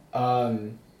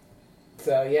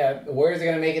 So, yeah, the Warriors are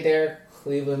going to make it there.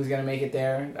 Cleveland's going to make it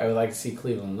there. I would like to see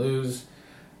Cleveland lose.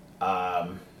 I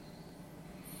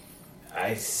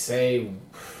say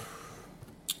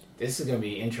this is going to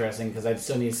be interesting because I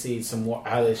still need to see some more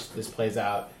how this plays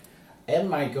out. It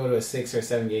might go to a 6 or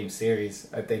 7 game series,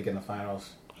 I think, in the finals.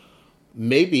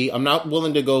 Maybe. I'm not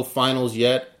willing to go finals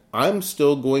yet. I'm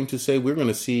still going to say we're going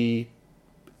to see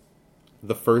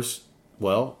the first,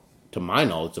 well, to my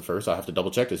knowledge, the first. I'll have to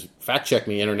double check this. Fact check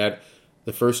me, Internet.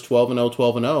 The first 12-0,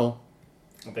 12-0.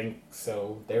 I think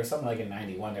so. There was something like in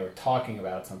 91. They were talking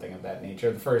about something of that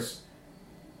nature. The first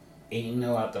 8-0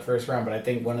 out the first round, but I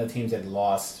think one of the teams had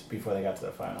lost before they got to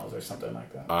the finals or something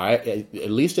like that.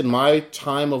 At least in my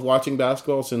time of watching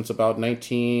basketball since about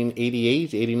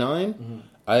 1988, 89,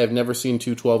 I have never seen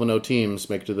two 12-0 teams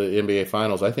make it to the NBA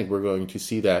Finals. I think we're going to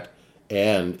see that,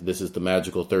 and this is the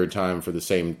magical third time for the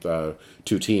same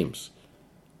two teams.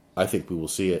 I think we will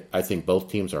see it. I think both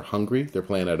teams are hungry. They're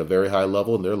playing at a very high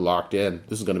level, and they're locked in.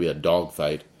 This is going to be a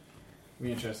dogfight.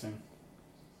 Be interesting.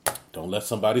 Don't let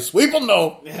somebody sweep them,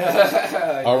 though.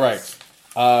 All right.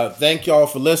 Thank y'all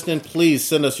for listening. Please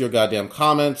send us your goddamn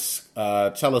comments.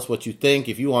 Tell us what you think.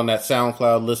 If you on that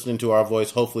SoundCloud listening to our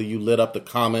voice, hopefully you lit up the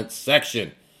comments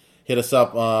section. Hit us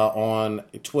up on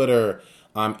Twitter.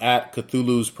 I'm at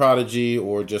Cthulhu's Prodigy,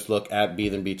 or just look at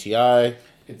BTI.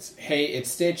 It's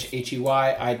Stitch,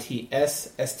 HEYITS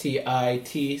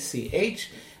STITCH.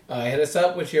 Hit us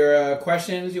up with your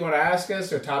questions you want to ask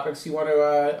us or topics you want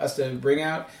us to bring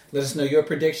out. Let us know your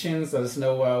predictions. Let us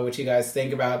know what you guys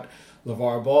think about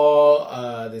LeVar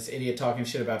Ball, this idiot talking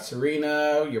shit about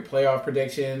Serena, your playoff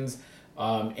predictions,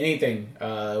 anything.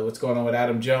 What's going on with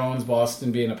Adam Jones,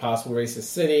 Boston being a possible racist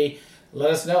city.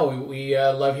 Let us know. We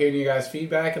love hearing you guys'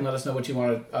 feedback, and let us know what you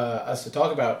want us to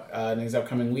talk about in these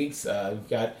upcoming weeks. We've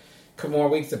got a couple more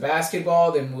weeks of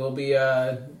basketball, then we'll be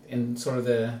in sort of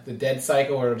the dead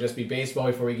cycle where it'll just be baseball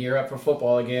before we gear up for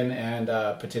football again and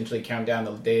potentially count down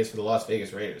the days for the Las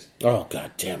Vegas Raiders. Oh,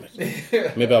 God damn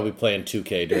it. Maybe I'll be playing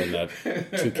 2K during that.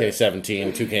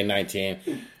 2K17,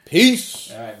 2K19.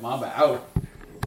 Peace. All right, Mamba out.